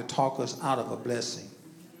somebody to talk us out of a blessing.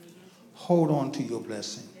 Hold on to your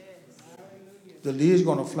blessing. The lid's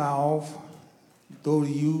going to fly off. Though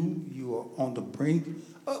you are on the brink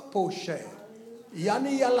of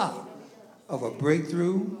a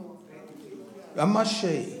breakthrough. I must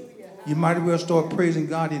say, you might as well start praising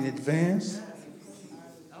God in advance.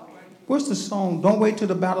 What's the song? Don't wait till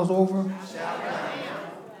the battle's over.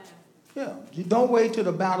 Yeah. You don't wait till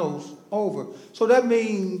the battle's over. So that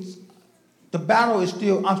means the battle is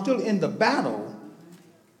still, I'm still in the battle.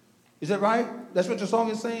 Is that right? That's what the song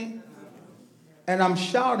is saying? And I'm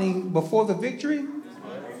shouting before the victory?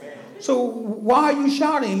 So why are you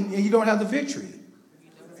shouting and you don't have the victory?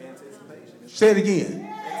 Say it again.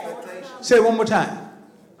 Expectation. Say it one more time.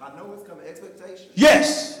 I know it's coming. Expectation.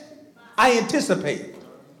 Yes, I anticipate.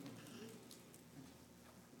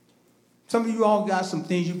 Some of you all got some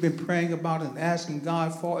things you've been praying about and asking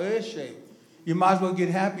God for. You might as well get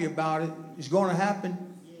happy about it. It's going to happen.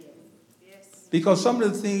 Because some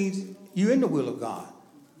of the things, you're in the will of God.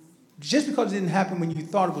 Just because it didn't happen when you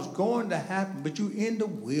thought it was going to happen, but you're in the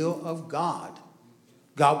will of God.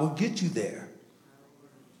 God will get you there.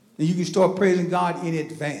 And you can start praising God in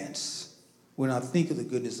advance when I think of the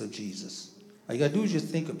goodness of Jesus. All you got to do is just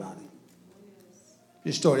think about it.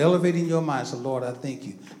 Just start elevating your mind. So, Lord, I thank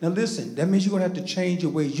you. Now, listen, that means you're going to have to change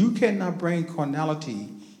your ways. You cannot bring carnality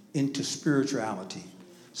into spirituality.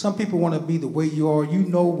 Some people want to be the way you are. You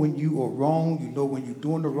know when you are wrong. You know when you're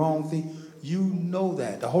doing the wrong thing. You know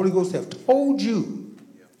that. The Holy Ghost have told you.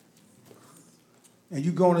 And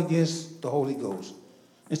you're going against the Holy Ghost.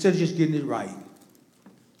 Instead of just getting it right.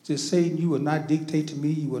 Just Satan, you will not dictate to me.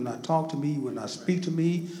 You will not talk to me. You will not speak to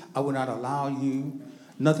me. I will not allow you.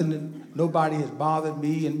 Nothing, nobody has bothered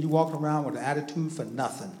me, and you walk around with an attitude for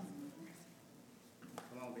nothing.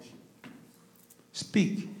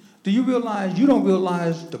 Speak. Do you realize, you don't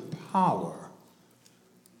realize the power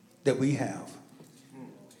that we have?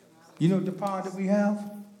 You know the power that we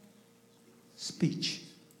have? Speech.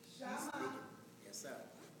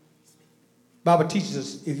 Bible teaches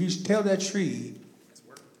us, if you tell that tree,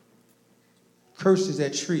 curses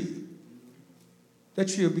that tree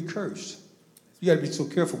will be cursed. You got to be so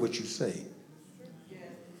careful what you say.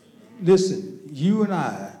 Listen, you and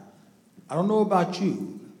I don't know about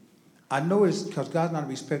you. I know it's because God's not a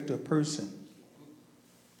respecter of person.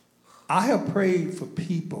 I have prayed for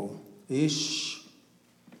people,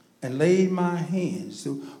 and laid my hands.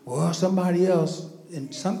 So, well, somebody else.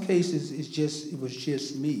 In some cases, it was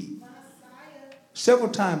just me. Several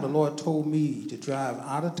times the Lord told me to drive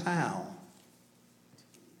out of town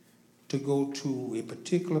to go to a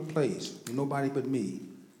particular place, nobody but me.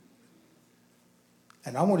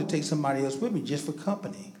 And I wanted to take somebody else with me just for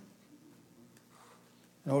company.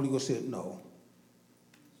 And the Holy Ghost said, no,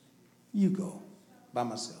 you go by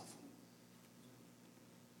myself.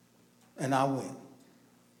 And I went.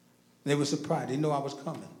 They were surprised. They didn't know I was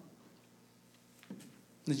coming.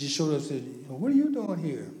 They just showed up and said, what are you doing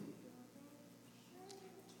here?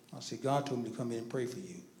 I said, God told me to come in and pray for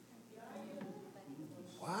you.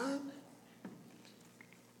 What?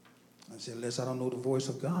 I said, unless I don't know the voice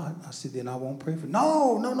of God, I said, then I won't pray for you.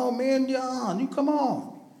 No, man, John, you come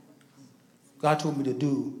on. God told me to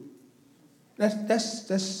do.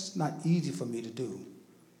 That's not easy for me to do.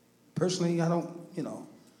 Personally, I don't,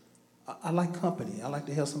 I like company. I like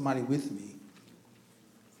to have somebody with me.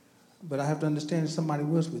 But I have to understand that somebody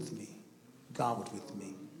was with me. God was with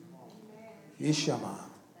me. Ishama.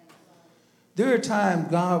 There are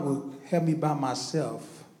times God will have me by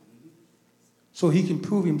myself so he can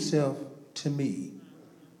prove himself to me.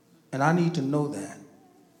 And I need to know that.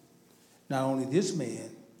 Not only this man,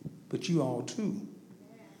 but you all too.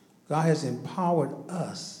 God has empowered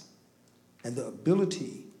us and the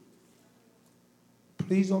ability.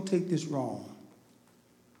 Please don't take this wrong.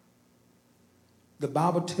 The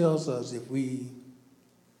Bible tells us if we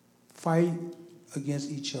fight against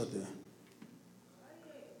each other,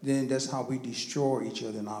 then that's how we destroy each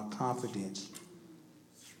other in our confidence.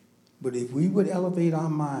 But if we would elevate our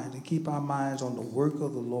minds and keep our minds on the work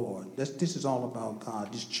of the Lord, this is all about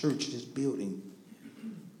God, this church, this building,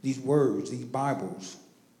 these words, these Bibles.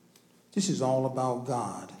 This is all about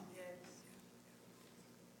God.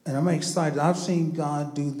 And I'm excited. I've seen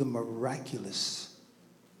God do the miraculous.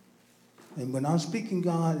 And when I'm speaking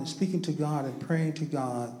God and speaking to God and praying to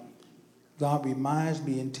God, God reminds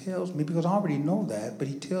me and tells me, because I already know that, but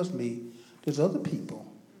he tells me there's other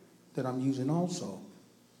people that I'm using also.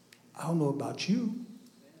 I don't know about you.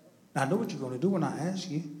 I know what you're going to do when I ask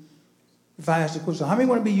you. If I ask the question, how many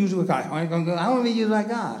want to be used with God? I don't want to be used like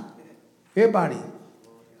God. Everybody.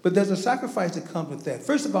 But there's a sacrifice that comes with that.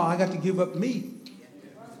 First of all, I got to give up me.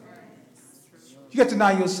 You got to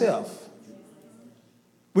deny yourself.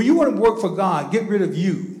 When you want to work for God, get rid of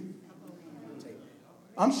you.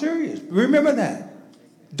 I'm serious. Remember that.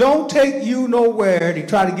 Don't take you nowhere to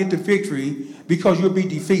try to get the victory because you'll be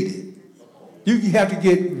defeated. You have to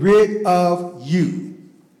get rid of you.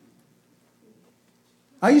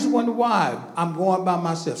 I used to wonder why I'm going by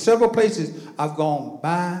myself. Several places I've gone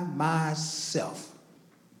by myself.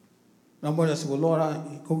 And I said, well, Lord,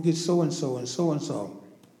 I go get so-and-so and so-and-so.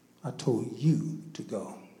 I told you to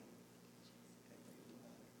go.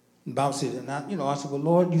 And the Bible said, and I said, well,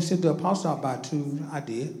 Lord, you sent the apostle out by two. I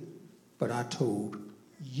did. But I told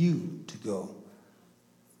you to go.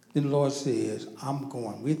 Then the Lord says, I'm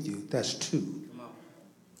going with you. That's two.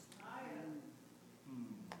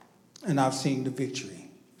 And I've seen the victory.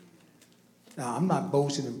 Now, I'm not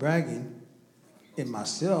boasting and bragging in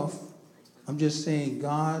myself. I'm just saying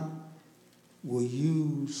God will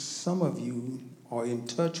use some of you are in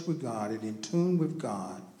touch with God and in tune with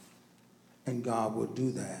God, and God will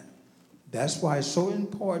do that. That's why it's so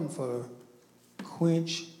important for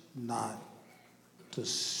quench not the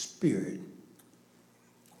spirit.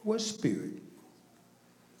 What spirit?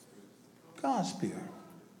 God's spirit.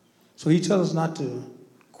 So he tells us not to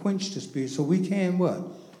quench the spirit. So we can what?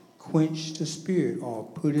 Quench the spirit or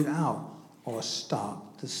put it out or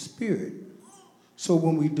stop the spirit. So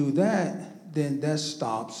when we do that, then that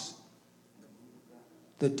stops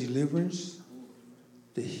the deliverance,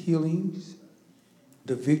 the healings,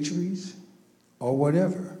 the victories, or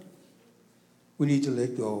whatever. We need to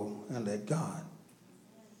let go and let God.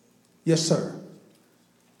 Yes, sir.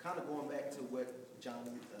 Kind of going back to what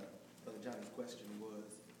Brother Johnny's question was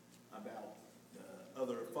about the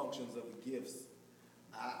other functions of the gifts.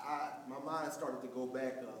 My mind started to go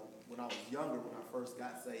back when I was younger, when I first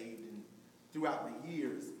got saved, and throughout the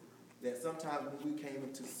years, that sometimes when we came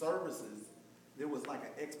into services, there was like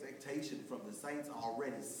an expectation from the saints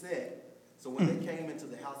already set. So when they came into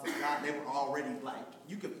the house of God, they were already like,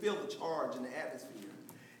 you could feel the charge in the atmosphere.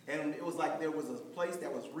 And it was like there was a place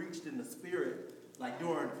that was reached in the spirit, like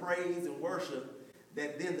during praise and worship,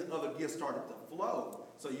 that then the other gifts started to flow.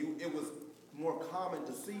 So it was more common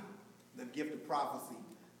to see the gift of prophecy,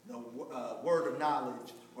 the word of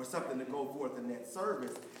knowledge, or something to go forth in that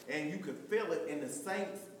service. And you could feel it in the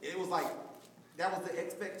saints. It was like, that was the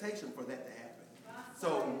expectation for that to happen.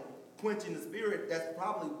 So quenching the spirit, that's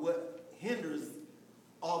probably what hinders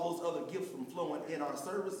all those other gifts from flowing in our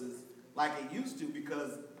services like it used to,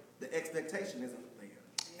 because the expectation isn't there.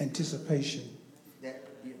 Anticipation. Yeah.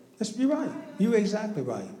 You're right. You're exactly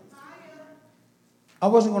right. I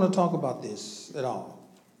wasn't going to talk about this at all.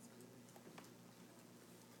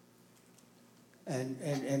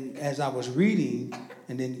 And as I was reading,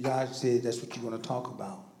 and then God said, that's what you're going to talk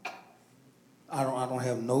about. I don't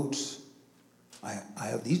have notes. I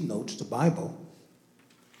have these notes, the Bible.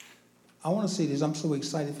 I want to say this. I'm so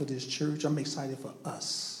excited for this church. I'm excited for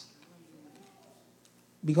us.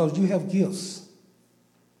 Because you have gifts.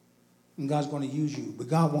 And God's going to use you. But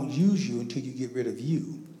God won't use you until you get rid of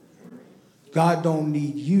you. God don't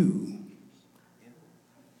need you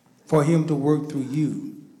for him to work through you.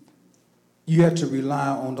 You have to rely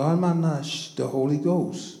on the Holy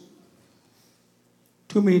Ghost.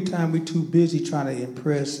 Too many times we're too busy trying to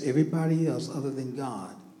impress everybody else other than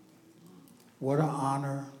God. What an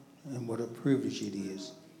honor and what a privilege it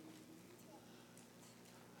is.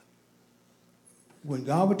 When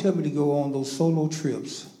God would tell me to go on those solo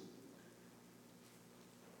trips,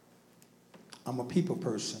 I'm a people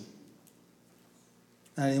person.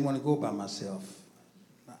 I didn't want to go by myself.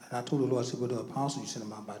 And I told the Lord, I said, well, the apostle, you sent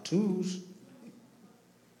them out by twos.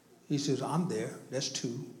 He says, I'm there. That's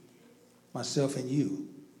two. Myself and you. You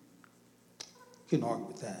can argue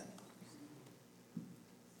with that.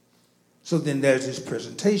 So then there's this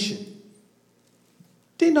presentation.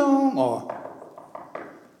 Ding dong, or,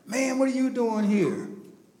 man, what are you doing here?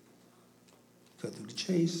 Cut through the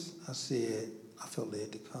chase. I said, I felt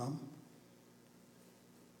led to come.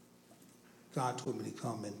 God told me to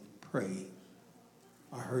come and pray.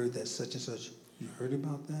 I heard that such and such. You heard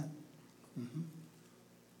about that? Mm-hmm.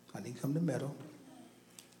 I didn't come to meddle.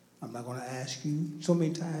 I'm not going to ask you so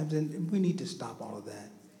many times, and we need to stop all of that.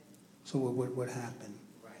 So what happened?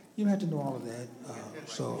 You don't have to know all of that.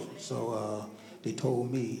 So they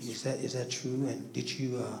told me, is that true? And did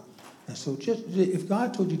you? And so just if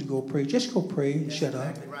God told you to go pray, just go pray and shut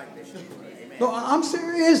up. No, I'm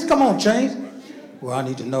serious. Come on, James. Well, I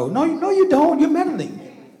need to know. No, you don't. You're meddling.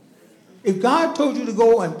 If God told you to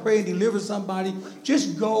go and pray and deliver somebody,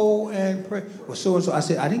 just go and pray. Well, so and so. I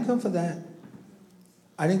said, I didn't come for that.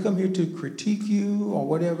 I didn't come here to critique you or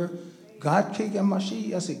whatever. God kicked on my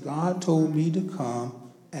sheet. I said, God told me to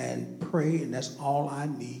come and pray, and that's all I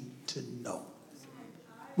need to know.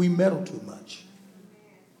 We meddle too much.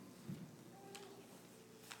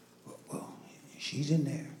 Well, she's in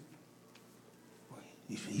there.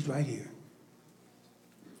 He's right here.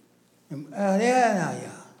 And, yeah.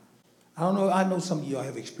 I don't know. I know some of y'all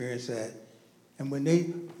have experienced that. And when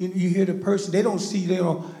you hear the person, they don't see.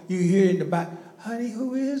 You hear in the back, honey,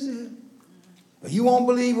 who is it? But you won't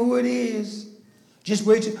believe who it is. Just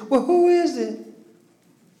wait till, well, who is it?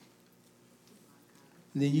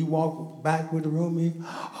 And then you walk back with the room in,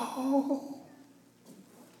 oh,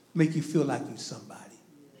 make you feel like you're somebody.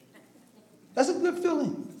 That's a good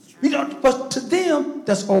feeling. But to them,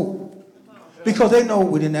 that's hope. Because they know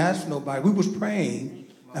we didn't ask for nobody. We was praying,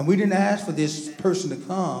 and we didn't ask for this person to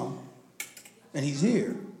come, and he's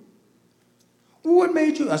here. Well, what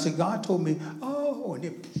made you? I said, God told me, oh, and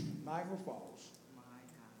then Niagara Falls.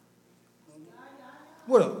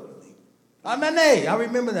 What up? I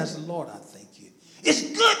remember that. I said, Lord, I thank you.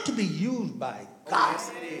 It's good to be used by God.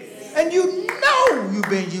 Yes, it is. And you know you've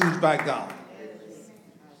been used by God.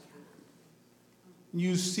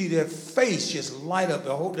 You see their face just light up,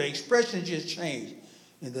 the expression just changed.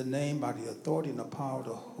 In the name, by the authority and the power of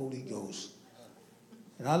the Holy Ghost.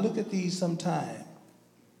 And I look at these sometime.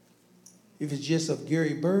 If it's just of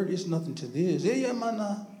Gary Bird, it's nothing to this.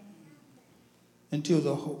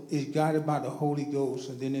 Until it's guided by the Holy Ghost,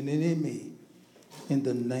 and then in me, in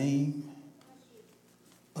the name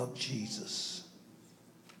of Jesus.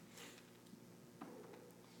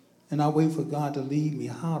 And I wait for God to lead me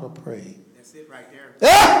how to pray. That's it right there.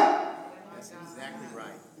 Ah! That's exactly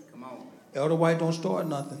right. Come on. Elder White don't start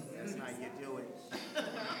nothing. That's how you do it.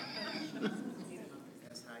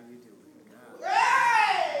 That's how you do it.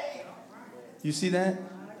 God. You see that?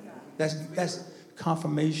 That's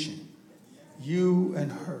confirmation. You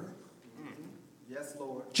and her. Yes,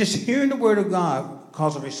 Lord. Just hearing the word of God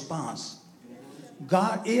causes a response.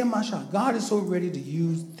 God is so ready to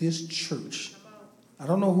use this church. I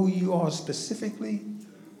don't know who you are specifically,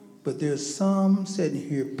 but there's some sitting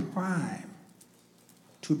here prime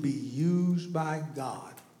to be used by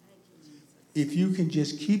God. If you can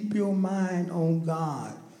just keep your mind on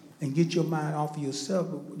God and get your mind off of yourself.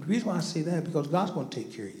 The reason why I say that is because God's going to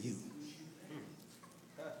take care of you.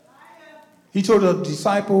 He told the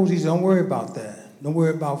disciples, he said, don't worry about that. Don't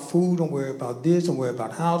worry about food. Don't worry about this. Don't worry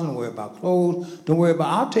about housing. Don't worry about clothes. Don't worry about,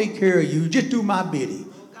 I'll take care of you. Just do my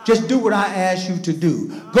bidding. Just do what I asked you to do.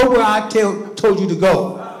 Go where I told you to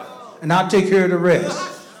go. And I'll take care of the rest.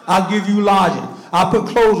 I'll give you lodging. I'll put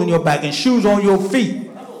clothes on your back and shoes on your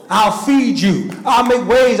feet. I'll feed you. I'll make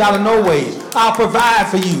ways out of no ways. I'll provide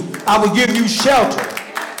for you. I will give you shelter.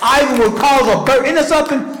 I even will cause a bird. Isn't there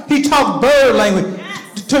something? He talked bird language.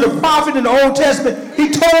 To the prophet in the Old Testament, he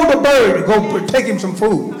told the bird to go take him some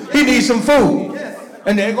food. He needs some food.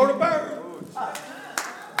 And there go the bird.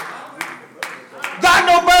 Got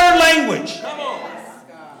no bird language.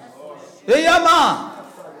 There you are.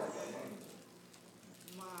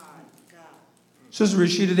 Sister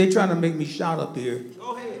Rashida, they trying to make me shout up here.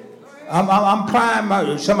 Go ahead. I'm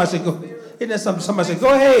prime. Somebody said, go. Isn't that something? Somebody said,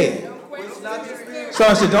 go ahead.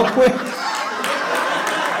 Somebody said, don't quit.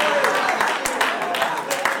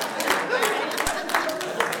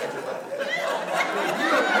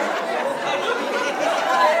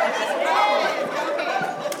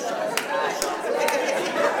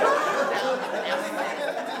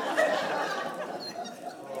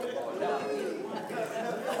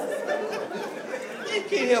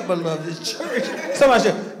 I love this church. Somebody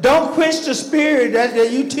said, don't quench the spirit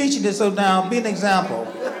that you teaching it, so now be an example.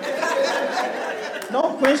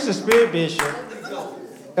 Don't quench the spirit, Bishop.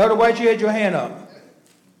 Elder White, you had your hand up.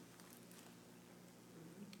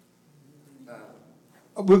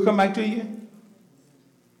 We'll come back to you.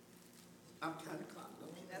 I'm kind of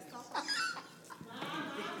clocked.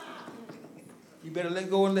 You better let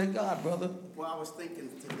go and let God, brother. Well, I was thinking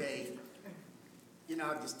today,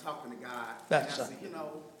 I was just talking to God. That's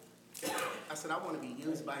and I said, I want to be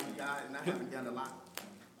used by you, God, and I haven't done a lot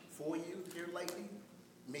for you here lately,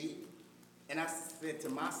 me. And I said to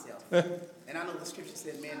myself, and I know the scripture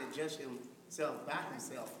said, man that judge himself by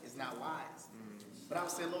himself is not wise. But I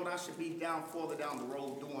was saying, Lord, I should be further down the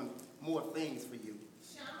road doing more things for you.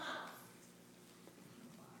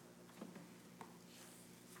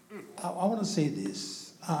 I want to say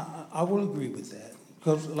this. I will agree with that.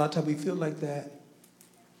 Because a lot of times we feel like that.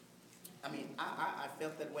 I mean, I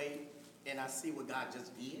felt that way, and I see what God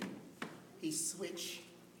just did. He switched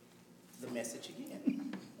the message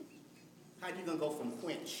again. How you going to go from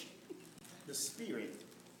quench the spirit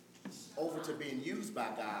over to being used by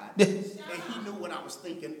God? And he knew what I was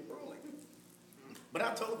thinking early. But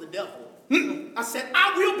I told the devil, I said,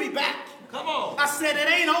 I will be back. Come on. I said, it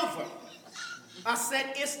ain't over. I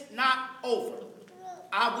said, it's not over.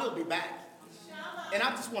 I will be back. And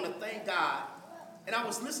I just want to thank God. And I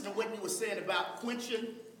was listening to what you were saying about quenching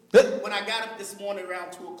when I got up this morning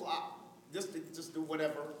around 2 o'clock, just to do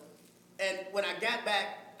whatever. And when I got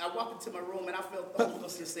back, I walked into my room and I felt the Holy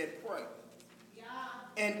Ghost just said, pray.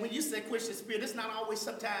 And when you say quench the spirit, it's not always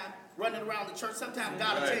sometimes running around the church. Sometimes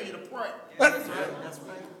God will tell you to pray. That's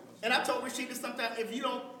right. And I told Rashida sometimes,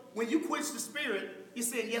 when you quench the spirit, you're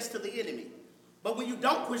saying yes to the enemy. But when you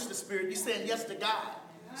don't quench the spirit, you're saying yes to God.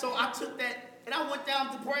 So I took that and I went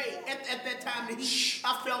down to pray at that time. And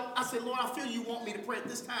I said, Lord, I feel you want me to pray at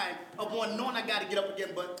this time of one, knowing I got to get up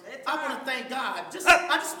again. But I want to thank God.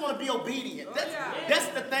 I just want to be obedient. That's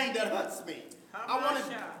the thing that hurts me. I want to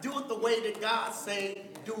do it the way that God say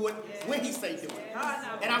do it, when he say do it.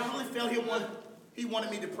 And I really felt he wanted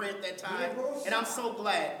me to pray at that time. And I'm so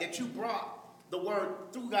glad that you brought the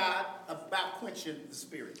word through God about quenching the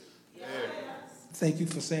spirit. Thank you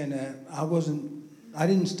for saying that. I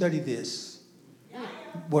didn't study this,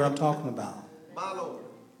 what I'm talking about. My Lord.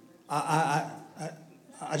 I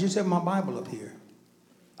just have my Bible up here.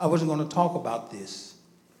 I wasn't going to talk about this.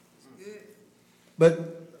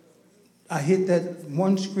 But I hit that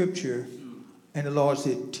one scripture, and the Lord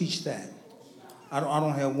said, teach that. I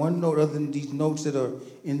don't have one note other than these notes that are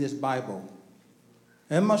in this Bible.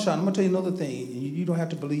 And I'm going to tell you another thing, and you don't have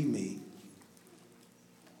to believe me.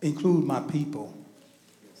 Include my people.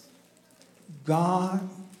 God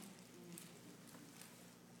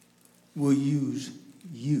will use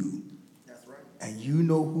you. That's right. And you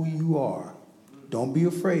know who you are. Don't be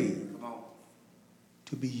afraid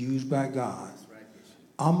to be used by God. That's right.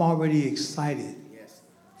 I'm already excited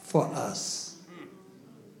for us.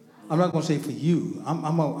 I'm not going to say for you. I'm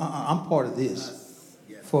part of this.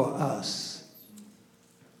 For us.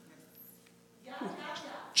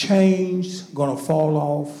 Chains going to fall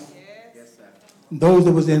off. Yes, sir. Those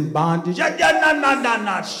that was in bondage.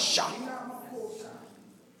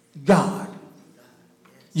 God.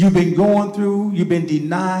 You've been going through. You've been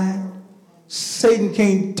denied. Satan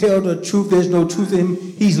can't tell the truth. There's no truth in him.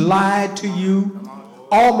 He's lied to you.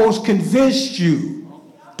 Almost convinced you.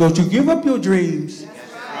 Don't you give up your dreams.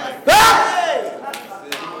 Ah!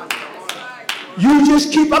 You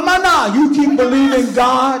just keep, you keep believing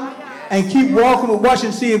God and keep walking with, watch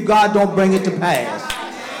and see if God don't bring it to pass.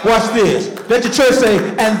 Watch this. Let the church say,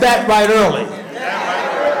 and that right early.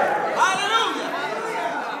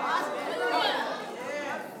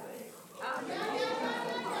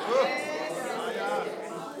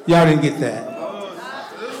 Y'all didn't get that.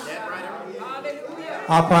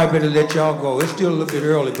 I'll probably better let y'all go. It's still a little bit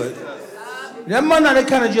early, but that might not, they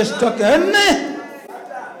kind of just stuck there.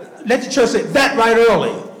 Let the church say that right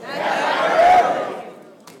early.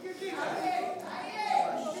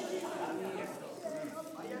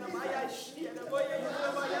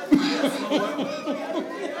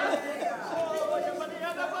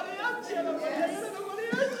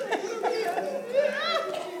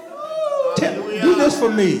 Do this for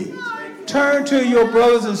me. Turn to your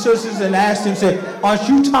brothers and sisters and ask them, say, aren't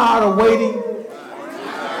you tired of waiting?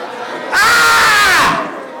 Ah!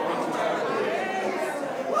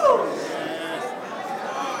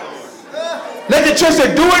 Let the church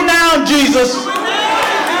say, do it now, Jesus.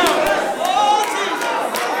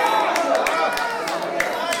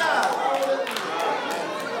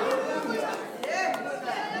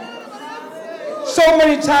 So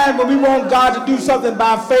many times when we want God to do something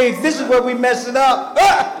by faith, this is where we mess it up.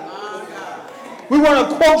 We want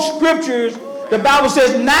to quote scriptures. The Bible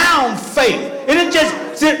says noun faith. It isn't just,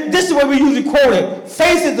 this is what we usually quote it.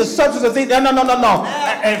 Faith is the substance of things. No.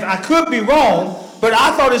 And I could be wrong, but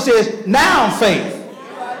I thought it says noun faith.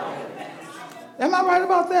 Am I right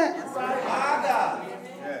about that?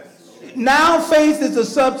 Noun faith is the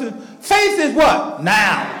substance. Faith is what?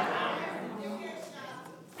 Noun.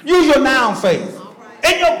 Use your noun faith.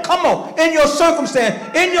 In your circumstance,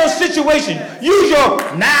 in your situation, use your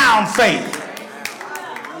noun faith.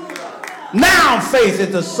 Noun faith is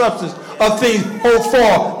the substance of things hoped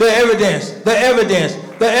for, the evidence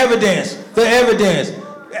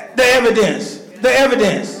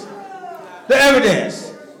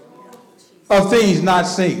of things not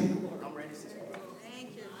seen.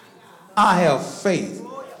 I have faith.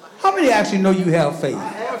 How many actually know you have faith?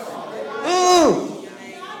 Ooh.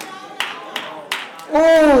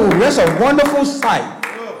 Oh, that's a wonderful sight.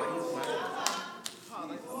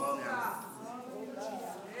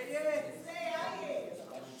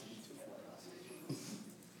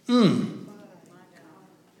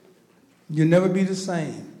 You'll never be the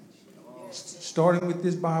same. Starting with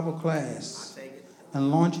this Bible class and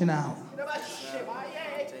launching out.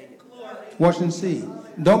 Watch and see.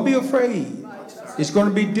 Don't be afraid. It's going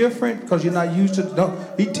to be different because you're not used to.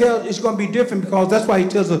 It's going to be different because that's why he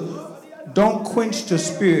tells us, don't quench the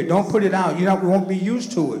spirit. Don't put it out. You won't be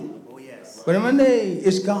used to it. But one day,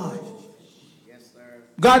 it's God.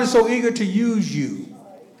 God is so eager to use you.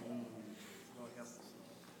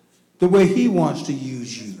 the way he wants to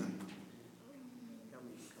use you.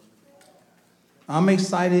 I'm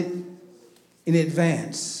excited in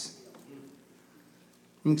advance.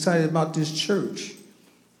 I'm excited about this church.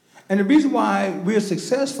 And the reason why we're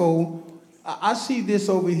successful, I see this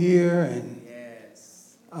over here, and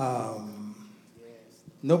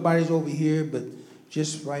nobody's over here but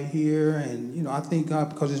just right here. And, you know, I thank God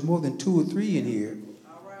because there's more than 2 or 3 in here.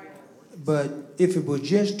 But if it was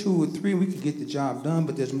just 2 or 3, we could get the job done.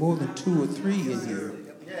 But there's more than 2 or 3 in here.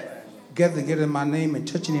 Gather together in my name and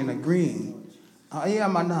touching and agreeing.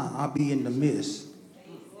 I'll be in the midst.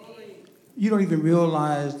 You don't even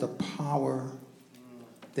realize the power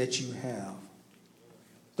that you have.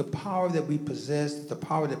 The power that we possess, the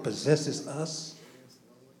power that possesses us,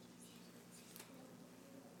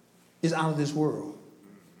 is out of this world.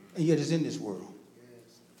 And yet it's in this world.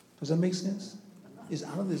 Does that make sense? It's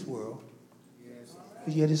out of this world.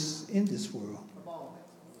 But yet it's in this world.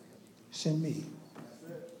 It's in me.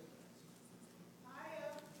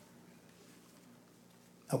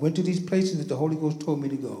 I went to these places that the Holy Ghost told me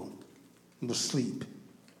to go and was asleep.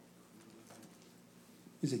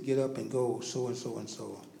 He said, get up and go so and so and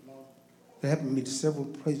so. That happened to me to several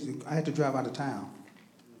places. I had to drive out of town.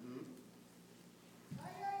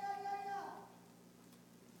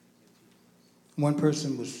 One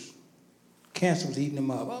person was, cancer was eating him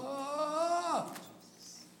up.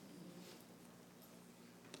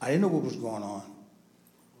 I didn't know what was going on.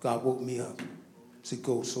 God woke me up. Said,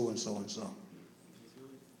 go so and so and so.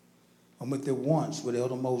 I went there once with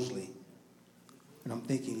Elder Mosley. And I'm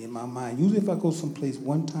thinking in my mind, usually if I go someplace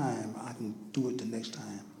one time, I can do it the next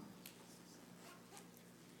time.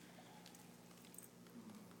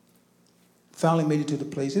 Finally made it to the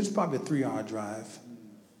place. It's probably a 3-hour drive.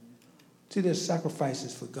 See, there's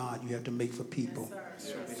sacrifices for God you have to make for people.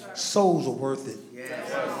 Yes, sir. Souls are worth it.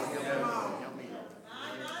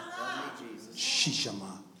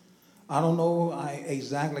 Shishama. I don't know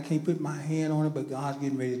exactly, I can't put my hand on it, but God's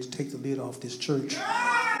getting ready to take the lid off this church.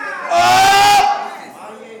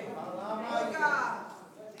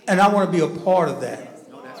 And I want to be a part of that.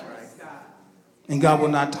 And God will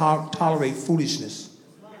not tolerate foolishness.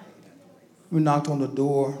 We knocked on the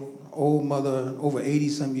door, old mother, over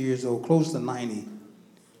 80-some years old, close to 90.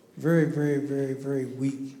 Very, very, very, very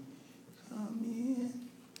weak. Come in.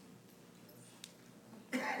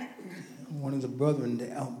 One of the brethren,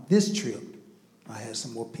 on this trip, I had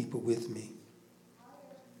some more people with me.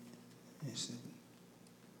 He said,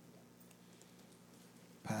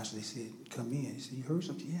 Pastor, they said, come in. He said, you heard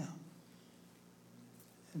something? Yeah.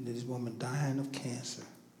 And this woman dying of cancer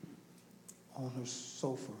on her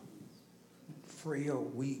sofa, frail,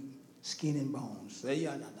 weak, skin and bones.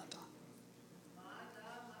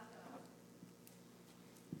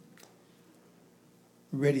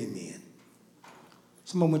 Ready men.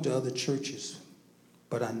 Someone went to other churches,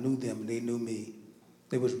 but I knew them and they knew me.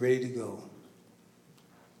 They was ready to go.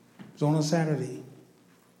 It was on a Saturday.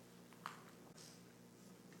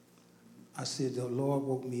 I said, the Lord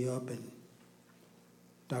woke me up and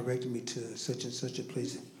directed me to such and such a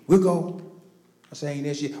place. We'll go. I said, ain't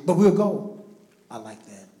this yet, but we'll go. I like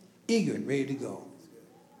that. Eager and ready to go.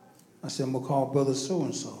 I said, I'm going to call brother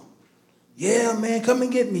so-and-so. Yeah, man, come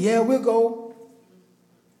and get me. Yeah, we'll go.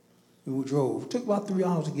 And we drove. It took about 3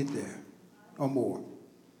 hours to get there or more. And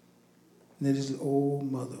then this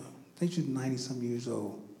old mother, I think she was 90-some years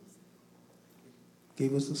old,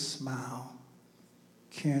 gave us a smile.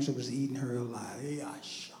 Cancer was eating her alive.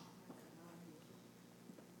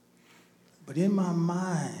 But in my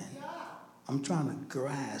mind, I'm trying to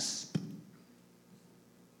grasp.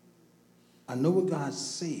 I know what God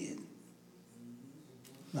said.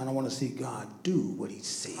 And I want to see God do what he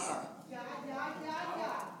said.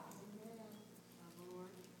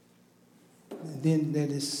 And then there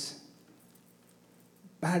is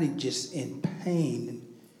body just in pain and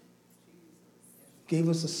gave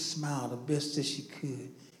us a smile the best that she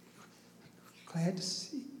could. Glad to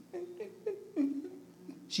see.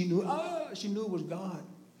 She knew it was God.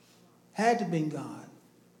 Had to be God.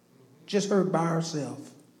 Just her by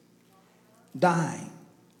herself. Dying.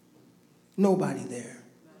 Nobody there.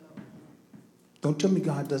 Don't tell me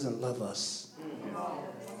God doesn't love us.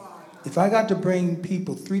 If I got to bring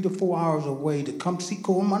people 3 to 4 hours away to come see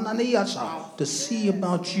to see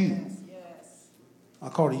about you, I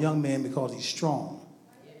called a young man because he's strong.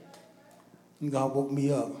 And God woke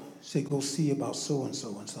me up, said, go see about so and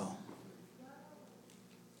so and so.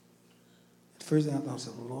 The first thing I thought, I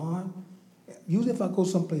said, Lord, usually if I go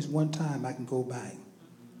someplace one time, I can go back.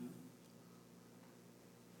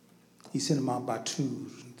 He sent them out by 2s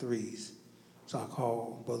and 3s. So I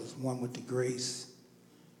called brothers. One went to Grace,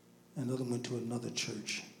 and the other went to another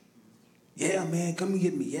church. Yeah, man, come and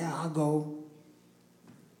get me. Yeah, I'll go.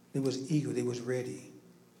 They was eager. They was ready.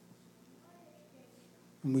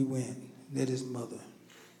 And we went. Met his mother.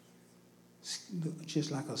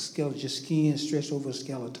 Just like a skeleton, just skin stretched over a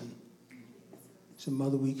skeleton. Said,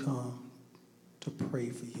 Mother, we come to pray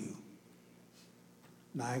for you.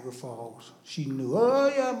 Niagara Falls. She knew, oh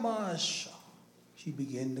yeah, Masha. She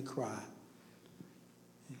began to cry.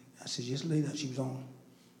 I said, just lay down. She was on,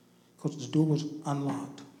 because the door was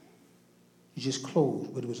unlocked. It just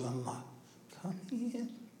closed, but it was unlocked. Come in.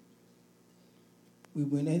 We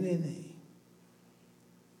went in there.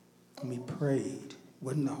 And we prayed.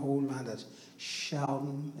 Wasn't a whole lot of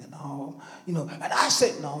shouting and all. You know, and I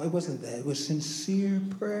said, no, it wasn't that. It was sincere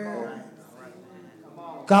prayer.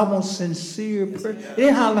 God wants sincere prayer. It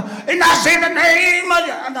ain't holler, and I say the name of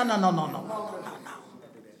no.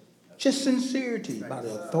 Just sincerity by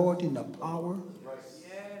the authority and the power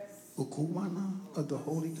of the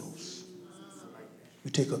Holy Ghost. We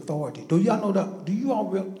take authority. Do y'all know that? Do you all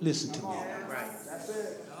listen to me?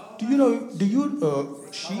 Do you know?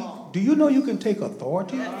 Do you know you can take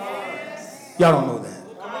authority? Y'all don't know that.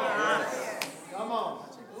 Come on.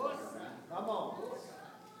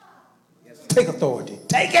 Take authority.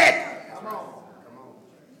 Take it. Come on.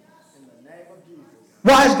 In the name of Jesus.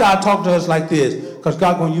 Why is God talking to us like this? Because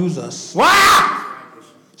God gonna use us. Why?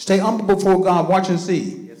 Stay humble before God. Watch and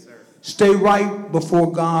see. Yes, sir. Stay right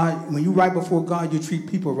before God. When you right before God, you treat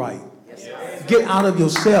people right. Yes, sir. Get out of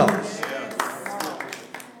yourselves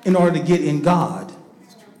in order to get in God.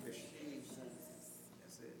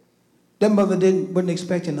 That mother wasn't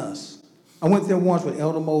expecting us. I went there once with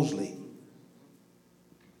Elder Mosley.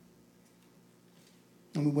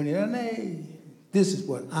 And we went in, and hey, this is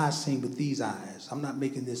what I seen with these eyes. I'm not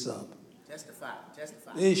making this up. Testify.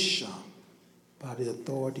 Isha, by the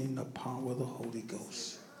authority and the power of the Holy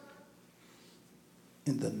Ghost.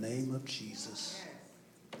 In the name of Jesus.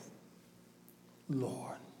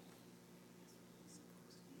 Lord,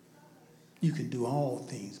 you can do all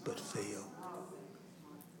things but fail.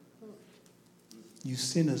 You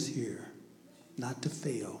sent us here not to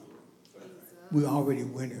fail. We're already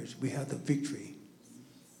winners. We have the victory.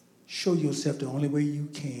 Show yourself the only way you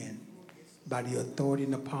can, by the authority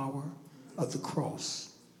and the power of the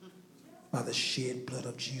cross, by the shed blood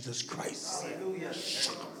of Jesus Christ. Hallelujah.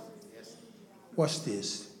 Watch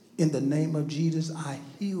this. In the name of Jesus, I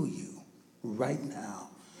heal you right now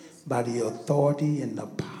by the authority and the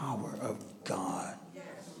power of God.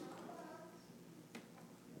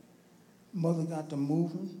 Mother got to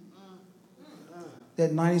moving.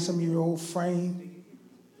 That 90-some-year-old frame,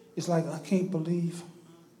 it's like, I can't believe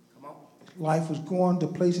life was going to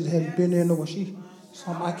places that hadn't been there. No, she,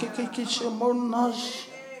 I can't get your monash.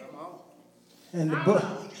 And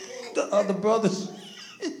the other brothers,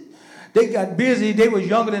 they got busy. They was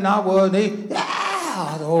younger than I was.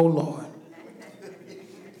 Oh Lord.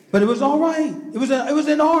 But it was all right. It was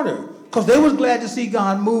in order, because they was glad to see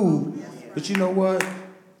God move. But you know what?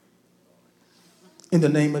 In the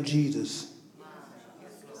name of Jesus,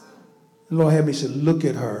 the Lord had me say, look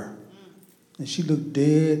at her. And she looked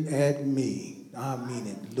dead at me. I mean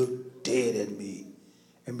it, looked dead at me.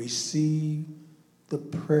 And received the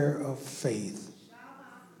prayer of faith.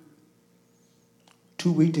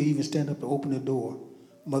 Too weak to even stand up to open the door.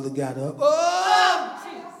 Mother got up.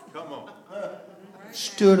 Oh! Come on.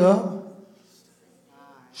 Stood up.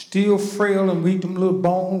 Still frail and weak. Them little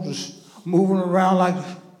bones was moving around like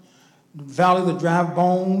the valley of the dry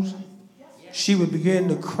bones. She would begin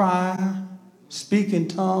to cry, speak in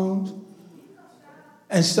tongues,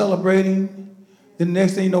 and celebrating. The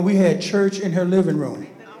next thing you know, we had church in her living room.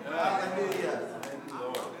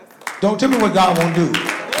 Don't tell me what God won't do.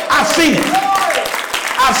 I've seen it.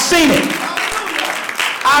 I've seen it.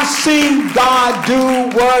 I've seen God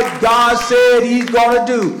do what God said he's going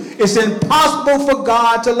to do. It's impossible for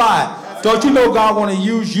God to lie. Don't you know God want to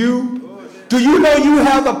use you? Do you know you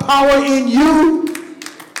have the power in you?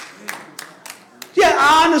 Yeah,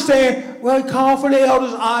 I understand. Well, call for the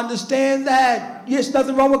elders. I understand that. Yes,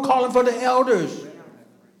 nothing wrong with calling for the elders.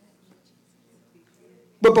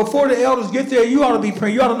 But before the elders get there, you ought to be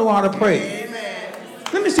praying. You ought to know how to pray. Amen.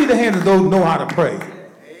 Let me see the hands of those who know how to pray. Amen.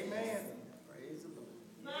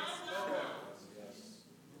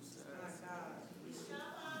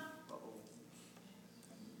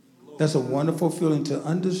 That's a wonderful feeling to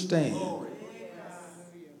understand.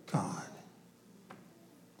 God.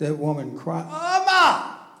 That woman cried, oh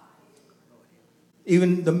my!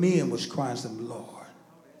 Even the men was crying to the Lord.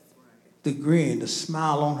 The grin, the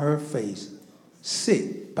smile on her face.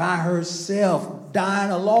 Sick by herself,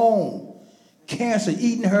 dying alone. Cancer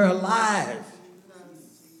eating her alive.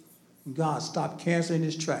 God stopped cancer in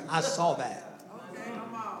his track. I saw that.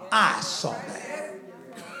 I saw that.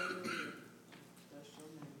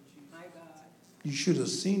 You should have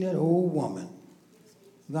seen that old woman.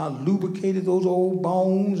 God lubricated those old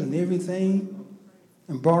bones and everything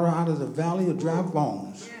and brought her out of the valley of dry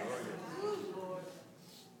bones.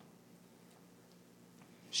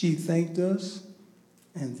 She thanked us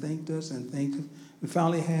and thanked us and thanked us. We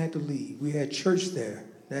finally had to leave. We had church there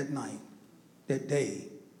that night, that day.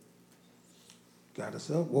 Got us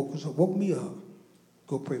up, woke me up.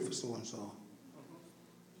 Go pray for so-and-so.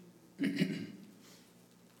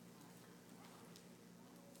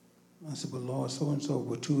 I said, but Lord, so-and-so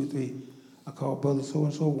were 2 or 3. I called brother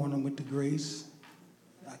so-and-so. One of them went to Grace.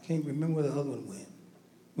 I can't remember where the other one went.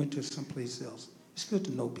 Went to someplace else. It's good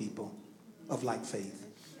to know people of like faith.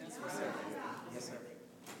 Yes, sir. Yes, sir.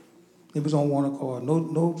 It was on one accord.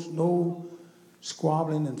 No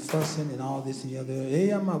squabbling and fussing and all this and the other.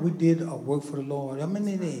 Hey, we did a work for the Lord. I'm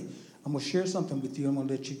going to share something with you. I'm going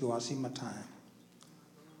to let you go. I see my time.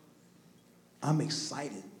 I'm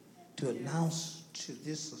excited to announce to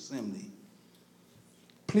this assembly,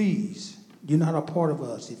 please, you're not a part of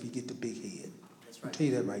us if you get the big head. I'll tell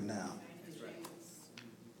you that right now.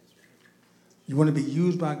 You want to be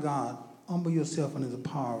used by God, humble yourself under the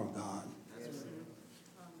power of God.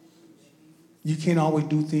 You can't always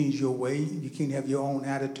do things your way. You can't have your own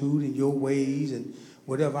attitude and your ways and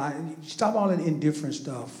whatever. Stop all that indifferent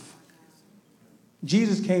stuff.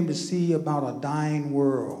 Jesus came to see about a dying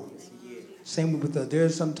world. Same with us.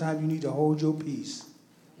 There's sometimes you need to hold your peace.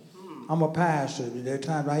 I'm a pastor. There are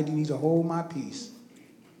times I need to hold my peace.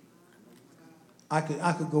 I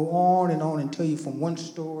could go on and tell you from one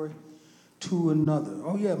story to another.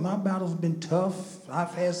 Oh yeah, my battle's been tough.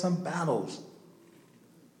 I've had some battles.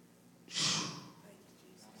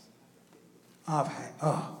 I've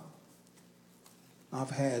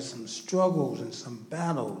had some struggles and some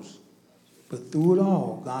battles. But through it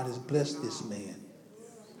all, God has blessed this man.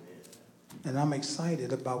 And I'm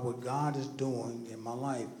excited about what God is doing in my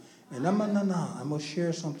life. And I'm going to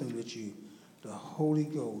share something with you. The Holy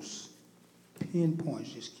Ghost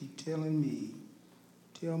pinpoints, just keep telling me,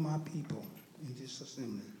 tell my people in this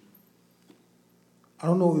assembly. I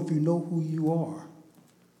don't know if you know who you are.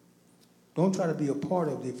 Don't try to be a part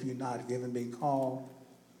of it if you're not. If you haven't been called,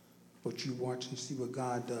 but you watch and see what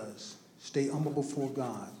God does. Stay humble before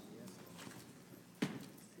God.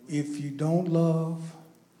 If you don't love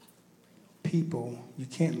people, you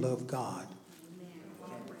can't love God.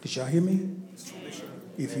 Did y'all hear me?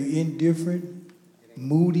 If you're indifferent,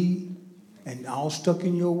 moody, and all stuck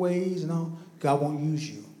in your ways and all, God won't use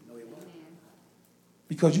you.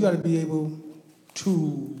 Because you got to be able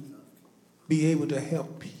to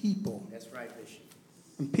help people. That's right, Bishop.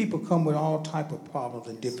 And people come with all type of problems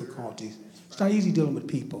and difficulties. It's not easy dealing with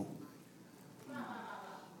people.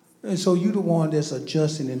 And so you're the one that's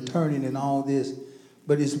adjusting and turning and all this.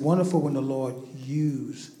 But it's wonderful when the Lord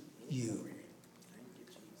uses you.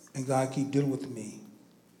 And God keep dealing with me.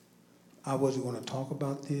 I wasn't going to talk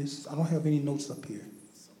about this. I don't have any notes up here.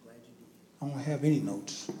 I don't have any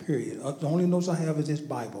notes, period. The only notes I have is this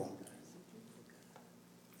Bible.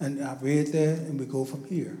 And I read that, and we go from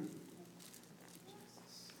here.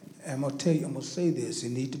 And I'm going to tell you, I'm going to say this. It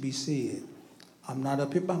needs to be said. I'm not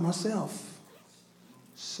up here by myself.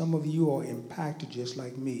 Some of you are impacted just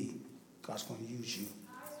like me. God's going to use you.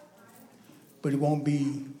 But it won't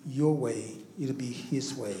be your way. It'll be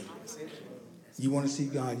his way. You want to see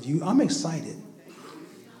God? I'm excited.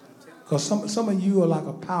 Because some of you are like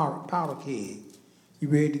a powder keg.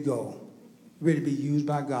 You're ready to go. Ready to be used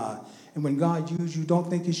by God. And when God uses you, don't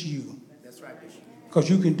think it's you. That's right, Bishop. Because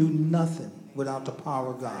you can do nothing without the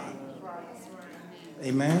power of God.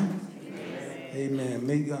 Amen? Amen.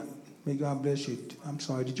 May God bless you. I'm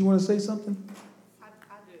sorry. Did you want to say something? I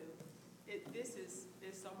do. This is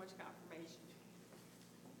so much confirmation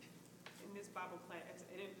in this Bible class,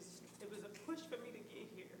 and it was a push for me to get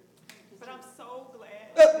here. But I'm so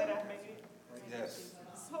glad that I made it. Yes.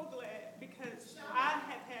 So glad, because I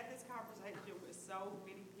have had this conversation with so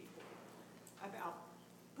many people about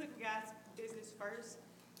putting God's business first,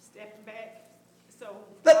 stepping back, so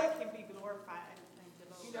God can be glorified.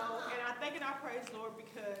 You know, and I thank and I praise Lord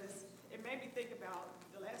because it made me think about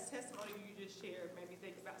the last testimony you just shared, made me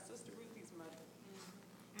think about Sister Ruthie's mother.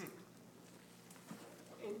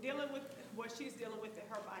 And dealing with what she's dealing with in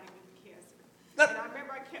her body with cancer. And I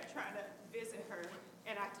remember I kept trying to visit her,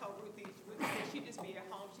 and I told Ruthie said she'd just be at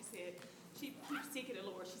home. She said she keeps seeking the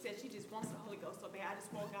Lord. She said she just wants the Holy Ghost so bad. I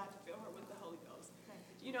just want God to fill her with the Holy Ghost.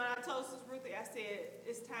 You know, and I told Sister Ruthie, I said,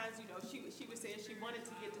 it's times, you know, she was saying she wanted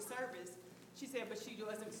to get to service. She said, but she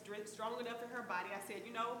wasn't strong enough in her body. I said,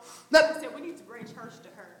 you know, No. I said, we need to bring church to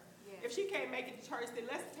her. If she can't make it to church, then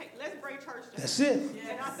let's bring church to her. That's it.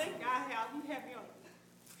 And I thank God how he had me on.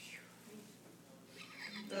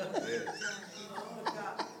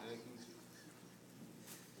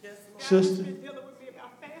 Sister. God's been dealing with me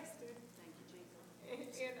about fasting.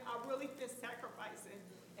 And I've really been sacrificing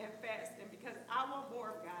and fasting because I want more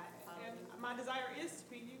of God. And my desire is to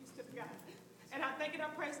be used to God. And I thank and I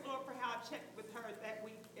praise the Lord for how I checked with her that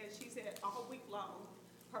week. And she said a whole week long,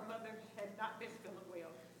 her mother had not been feeling well.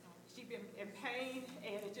 She'd been in pain,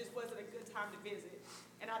 and it just wasn't a good time to visit.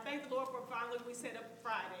 And I thank the Lord for finally we set up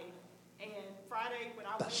Friday. And Friday, when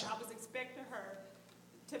I went, I was expecting her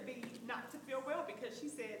to be not to feel well because she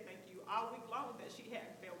said, thank you, all week long that she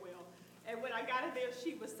hadn't felt well. And when I got in there,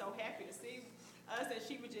 she was so happy to see us, and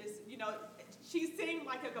she was just, you know, she seemed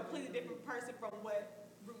like a completely different person from what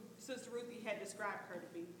Sister Ruthie had described her to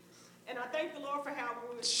be. And I thank the Lord for how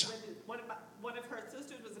when one of her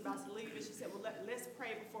sisters was about to leave, and she said, well, let's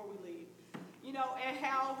pray before we leave. You know, and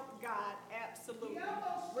how God absolutely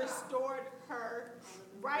restored her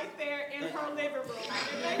right there in her living room.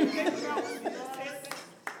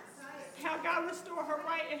 How God restored her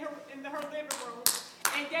right in her living room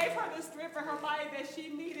and gave her the strength in her body that she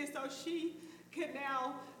needed so she could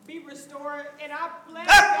now be restored. And I bless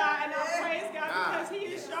God and I praise God because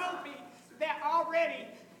he has shown me that already.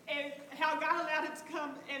 And how God allowed it to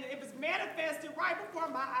come, and it was manifested right before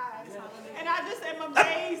my eyes. And I just am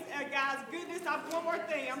amazed at God's goodness. One more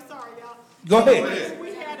thing, I'm sorry, y'all. Go ahead.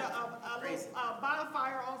 We had a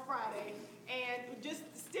bonfire on Friday, and just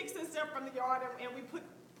sticks and stuff from the yard, and we put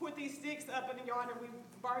these sticks up in the yard, and we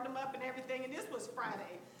burned them up and everything, and this was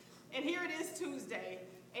Friday. And here it is Tuesday,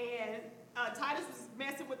 and Titus was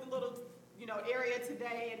messing with the little area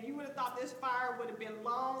today, and you would have thought this fire would have been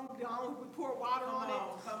long gone. We poured water on it,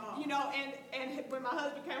 and when my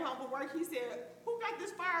husband came home from work, he said, who got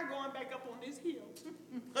this fire going back up on this hill?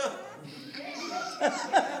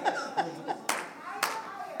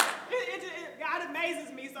 God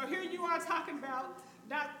amazes me. So here you are talking about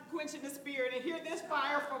not quenching the spirit, and here this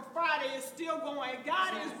fire from Friday is still going.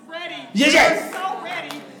 God is ready. Yes. He's so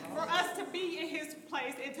ready for us to be in his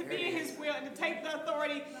place and to be in his will and to take the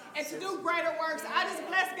authority and to do greater works. I just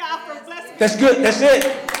bless God for blessing me. That's good. That's it.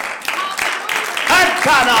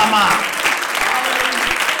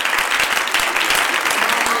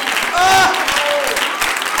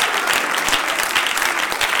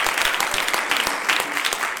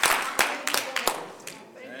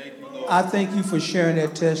 I thank you for sharing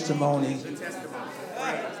that testimony. The testimony.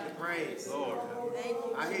 Praise. Lord.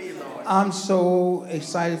 I hear you, Lord. I'm so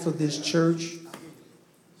excited for this church.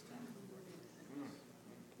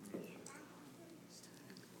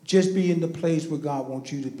 Just be in the place where God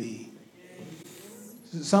wants you to be.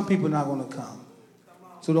 Some people are not going to come.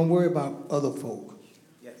 So don't worry about other folk.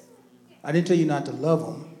 Yes. I didn't tell you not to love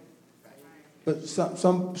them. But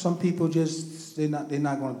some people just, they're not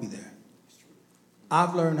going to be there.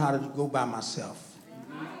 I've learned how to go by myself.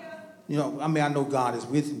 I know God is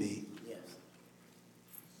with me. Yes.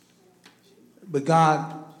 But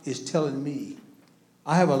God is telling me,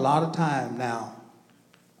 I have a lot of time now.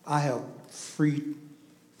 I have free.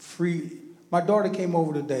 My daughter came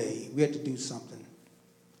over today. We had to do something.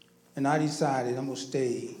 And I decided I'm going to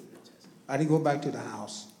stay. I didn't go back to the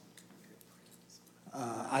house.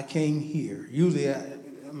 I came here. Usually,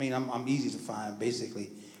 I'm easy to find, basically.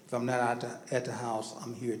 If I'm not at the house,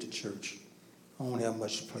 I'm here at the church. I don't have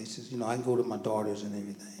much places. I can go to my daughters and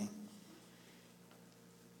everything.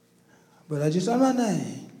 But I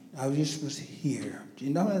was here,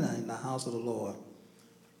 in the house of the Lord.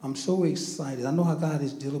 I'm so excited. I know how God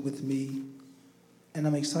is dealing with me. And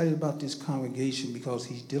I'm excited about this congregation because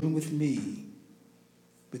he's dealing with me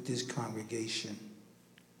with this congregation.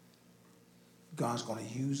 God's going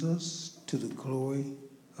to use us to the glory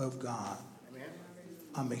of God. Amen.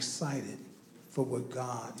 I'm excited for what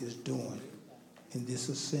God is doing in this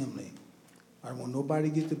assembly. I don't want nobody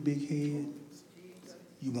to get the big head.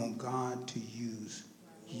 You want God to use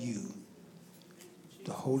you.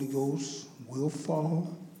 The Holy Ghost will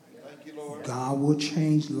fall. Thank you, Lord. God will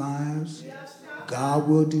change lives. God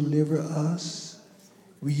will deliver us.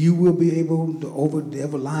 You will be able to over the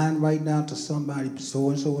line right now to somebody, so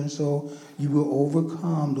and so and so. You will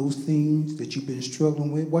overcome those things that you've been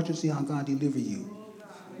struggling with. Watch and see how God deliver you.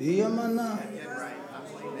 Yeah, right. I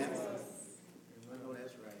believe that. I know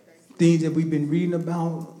that's right. Things that we've been reading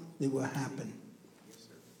about, they will happen.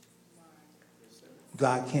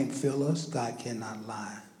 God can't fail us. God cannot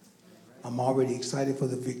lie. I'm already excited for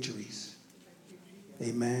the victories.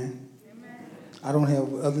 Amen. I don't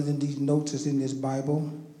have, other than these notes that's in this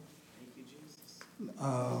Bible,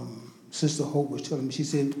 Sister Hope was telling me, she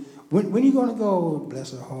said, when are you going to go,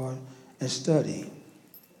 bless her heart, and study?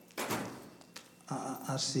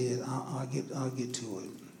 I said, I'll get to it.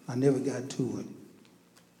 I never got to it.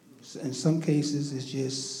 In some cases, it's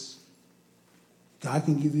just, God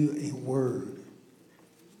can give you a word.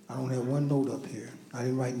 I don't have one note up here. I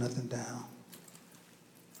didn't write nothing down.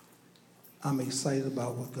 I'm excited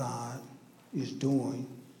about what God is doing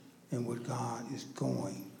and what God is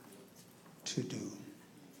going to do.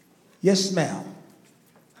 Yes, ma'am.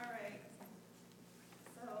 All right.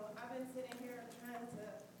 So I've been sitting here trying to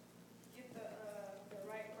get the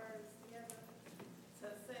right words together to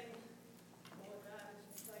say what God is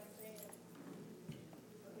just like saying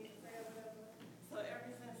for me to say or whatever. So ever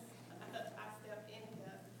since I stepped in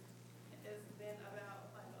here, it's been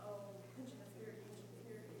about like, oh, quenching the spirit, quenching the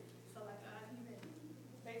spirit. So like God even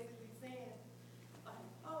basically saying like,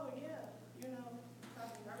 oh yeah, you know,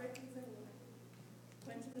 talking directly to me.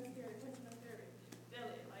 Quenching the spirit, feel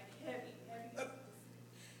it like heavy,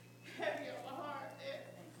 heavy on my heart. And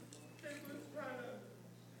this was trying to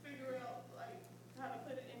figure out like how to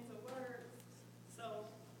put it into words. So,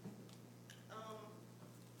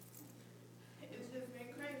 it's just been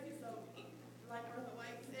crazy. So, like Brother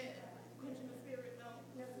White said, quenching the spirit don't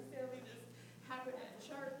necessarily just happen at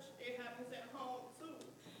church. It happens at home too.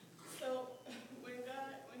 So,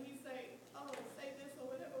 when he say, oh, say this or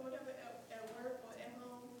whatever at work or at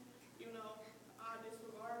home, you know, I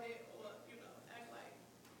disregard it or, you know, act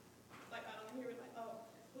like I don't hear it, like, oh,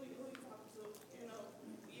 who you talking to? You know,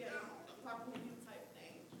 yeah, I'm talking to you type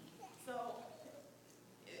thing. So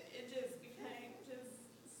it just became just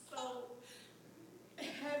so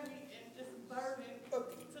heavy and just burdened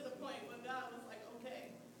to the point where God was like,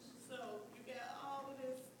 okay, so you got all of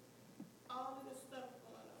this stuff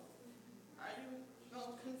going on. Are you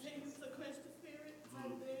gonna continue to quench the spirit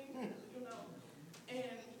type thing? You know,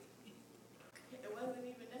 and it wasn't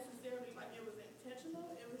even necessarily like it was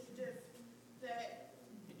intentional. It was just that,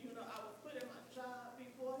 you know, I was putting my job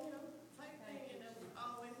before him type thing, and there was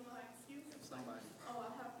always my excuses. Like, oh, I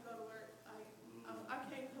have to go to work. I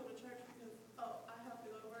can't go to church because, oh, I have to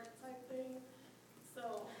go to work type thing.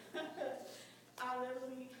 So I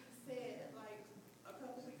literally said, like, a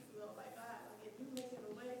couple weeks ago, like, God, like, if you make it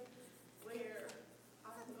a way where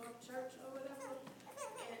I can go to church or whatever,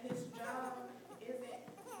 and this job isn't,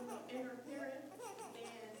 you know, interfering,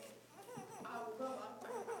 then I will go. I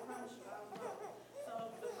promise you, I will go. So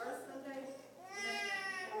the first Sunday, it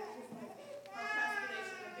was just like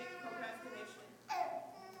procrastination, a big procrastination.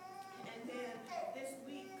 And then this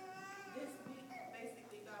week,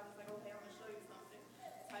 basically, God was like, okay, I'm gonna show you something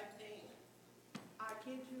type thing. I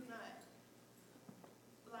kid you not.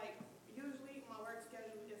 Like, usually my work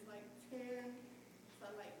schedule is like 10 to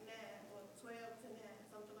like 9 or 12 to 9,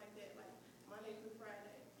 something like that, like Monday through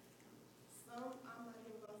Friday. I'm not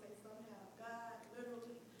even gonna say somehow, God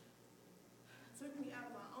literally took me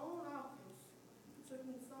out of my own office, took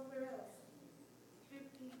me somewhere else,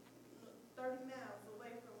 50, 30 miles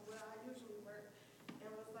away from where I usually work,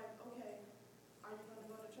 and was like, okay, are you gonna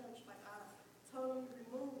go to church? Like, I totally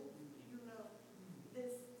removed, you know,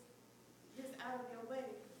 this out of your way.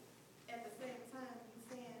 At the same time, you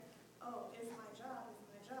saying, oh, it's my job,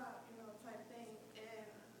 you know, type thing. And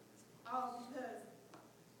all because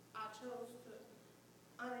I chose to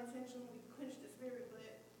unintentionally quench the spirit,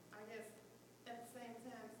 but I guess at the same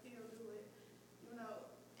time still do it, you know.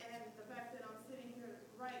 And the fact that I'm sitting here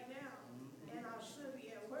right now, and I should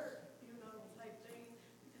be at work, you know, type thing,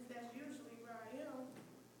 because that's usually where I am,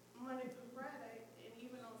 Monday through Friday, and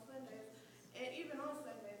even on Sundays. And even on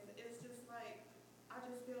Sundays, it's just like, I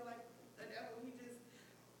just feel like the devil, he just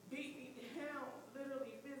beat me down,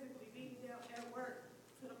 literally, physically beat me down at work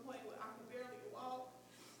to the point where I can barely walk.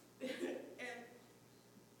 And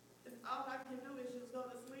all I can do is just go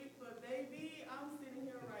to sleep. But baby, I'm sitting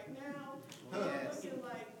here right now, looking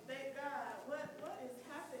like, thank God, what is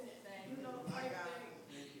happening? You know, type thing.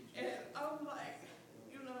 And I'm like,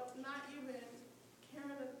 you know, not even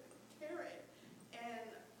caring.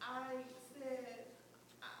 And I said,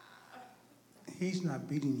 He's not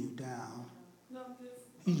beating you down. no, just,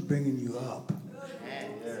 He's bringing you up.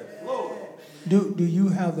 Do you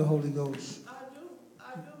have the Holy Ghost? I do.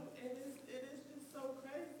 And it is just so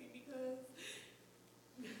crazy because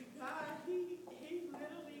God, he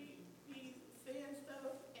literally be saying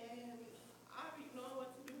stuff, and I be knowing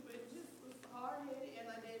what to do, but it just was hard-headed,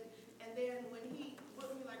 and then when he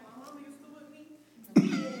whipped me like my mama used to whip me,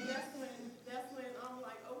 and that's when I'm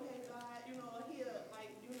like, okay, God, you know, he'll,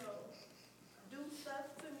 like, you know, do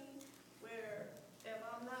stuff to me where if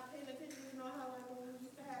I'm not paying attention, you know how, like, when we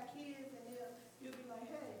used to have kids, and you'll be like,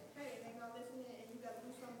 hey, now listen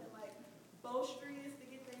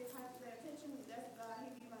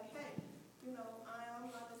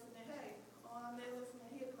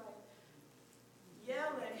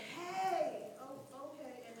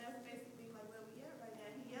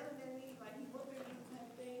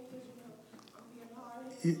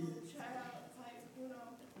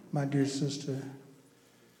My dear sister,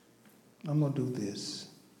 I'm going to do this.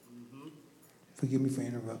 Forgive me for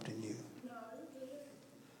interrupting you.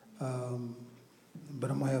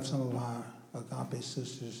 But I'm going to have some of our agape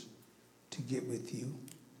sisters to get with you.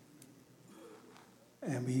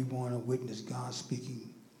 And we want to witness God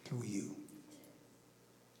speaking through you.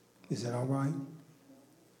 Is that all right?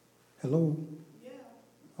 Hello? Yeah.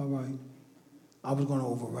 All right. I was going to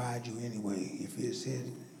override you anyway if you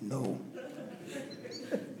said no.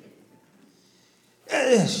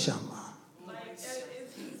 Shama. Like,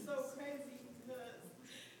 it's so crazy because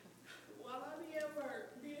while I'm here at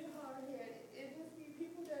work being hard-headed, it just be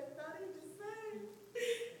people that not even the same.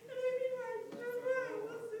 And they be like,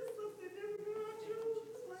 what's this something different about you?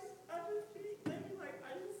 Like, they be like,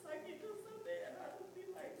 are you psychic or something? And I just be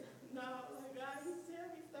like, no, like, God, you tell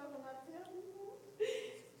me stuff and I tell people.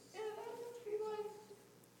 And I just be like,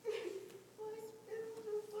 it's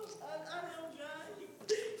just so, I know God.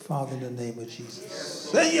 Father, in the name of Jesus.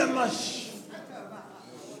 Say you much.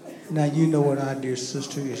 Now you know what our dear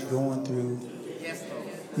sister is going through.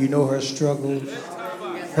 You know her struggles,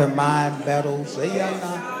 her mind battles. Say ya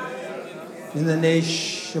na. In the name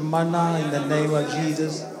Shemana, in the name of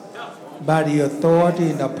Jesus, by the authority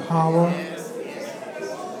and the power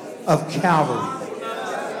of Calvary.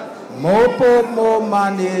 Mopo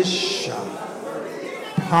Momanisha.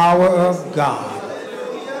 Power of God.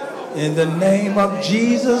 In the name of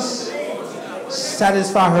Jesus,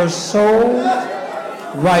 satisfy her soul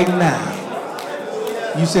right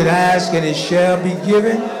now. You said, ask and it shall be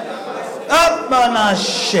given.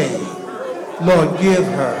 Up-manashe. Lord, give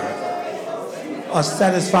her a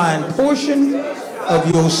satisfying portion of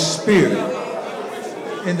your spirit.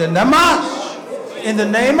 In the namash, in the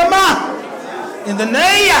name of Ma, in the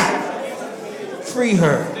name, free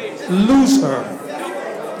her, loose her,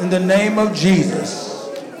 in the name of Jesus.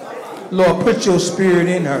 Lord, put your spirit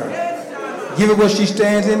in her. Give her what she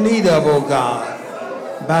stands in need of, oh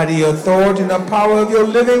God, by the authority and the power of your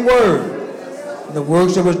living word, the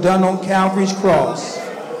works that was done on Calvary's cross.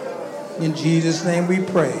 In Jesus' name we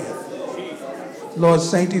pray. Lord,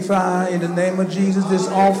 sanctify in the name of Jesus this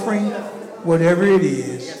offering, whatever it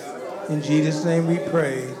is. In Jesus' name we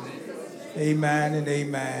pray. Amen and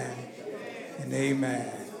amen and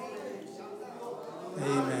amen.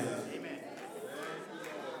 Amen.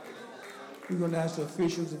 We're going to ask the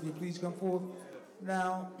officials if you please come forth.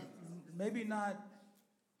 Now, maybe not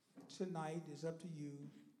tonight, it's up to you,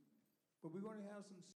 but we're going to have some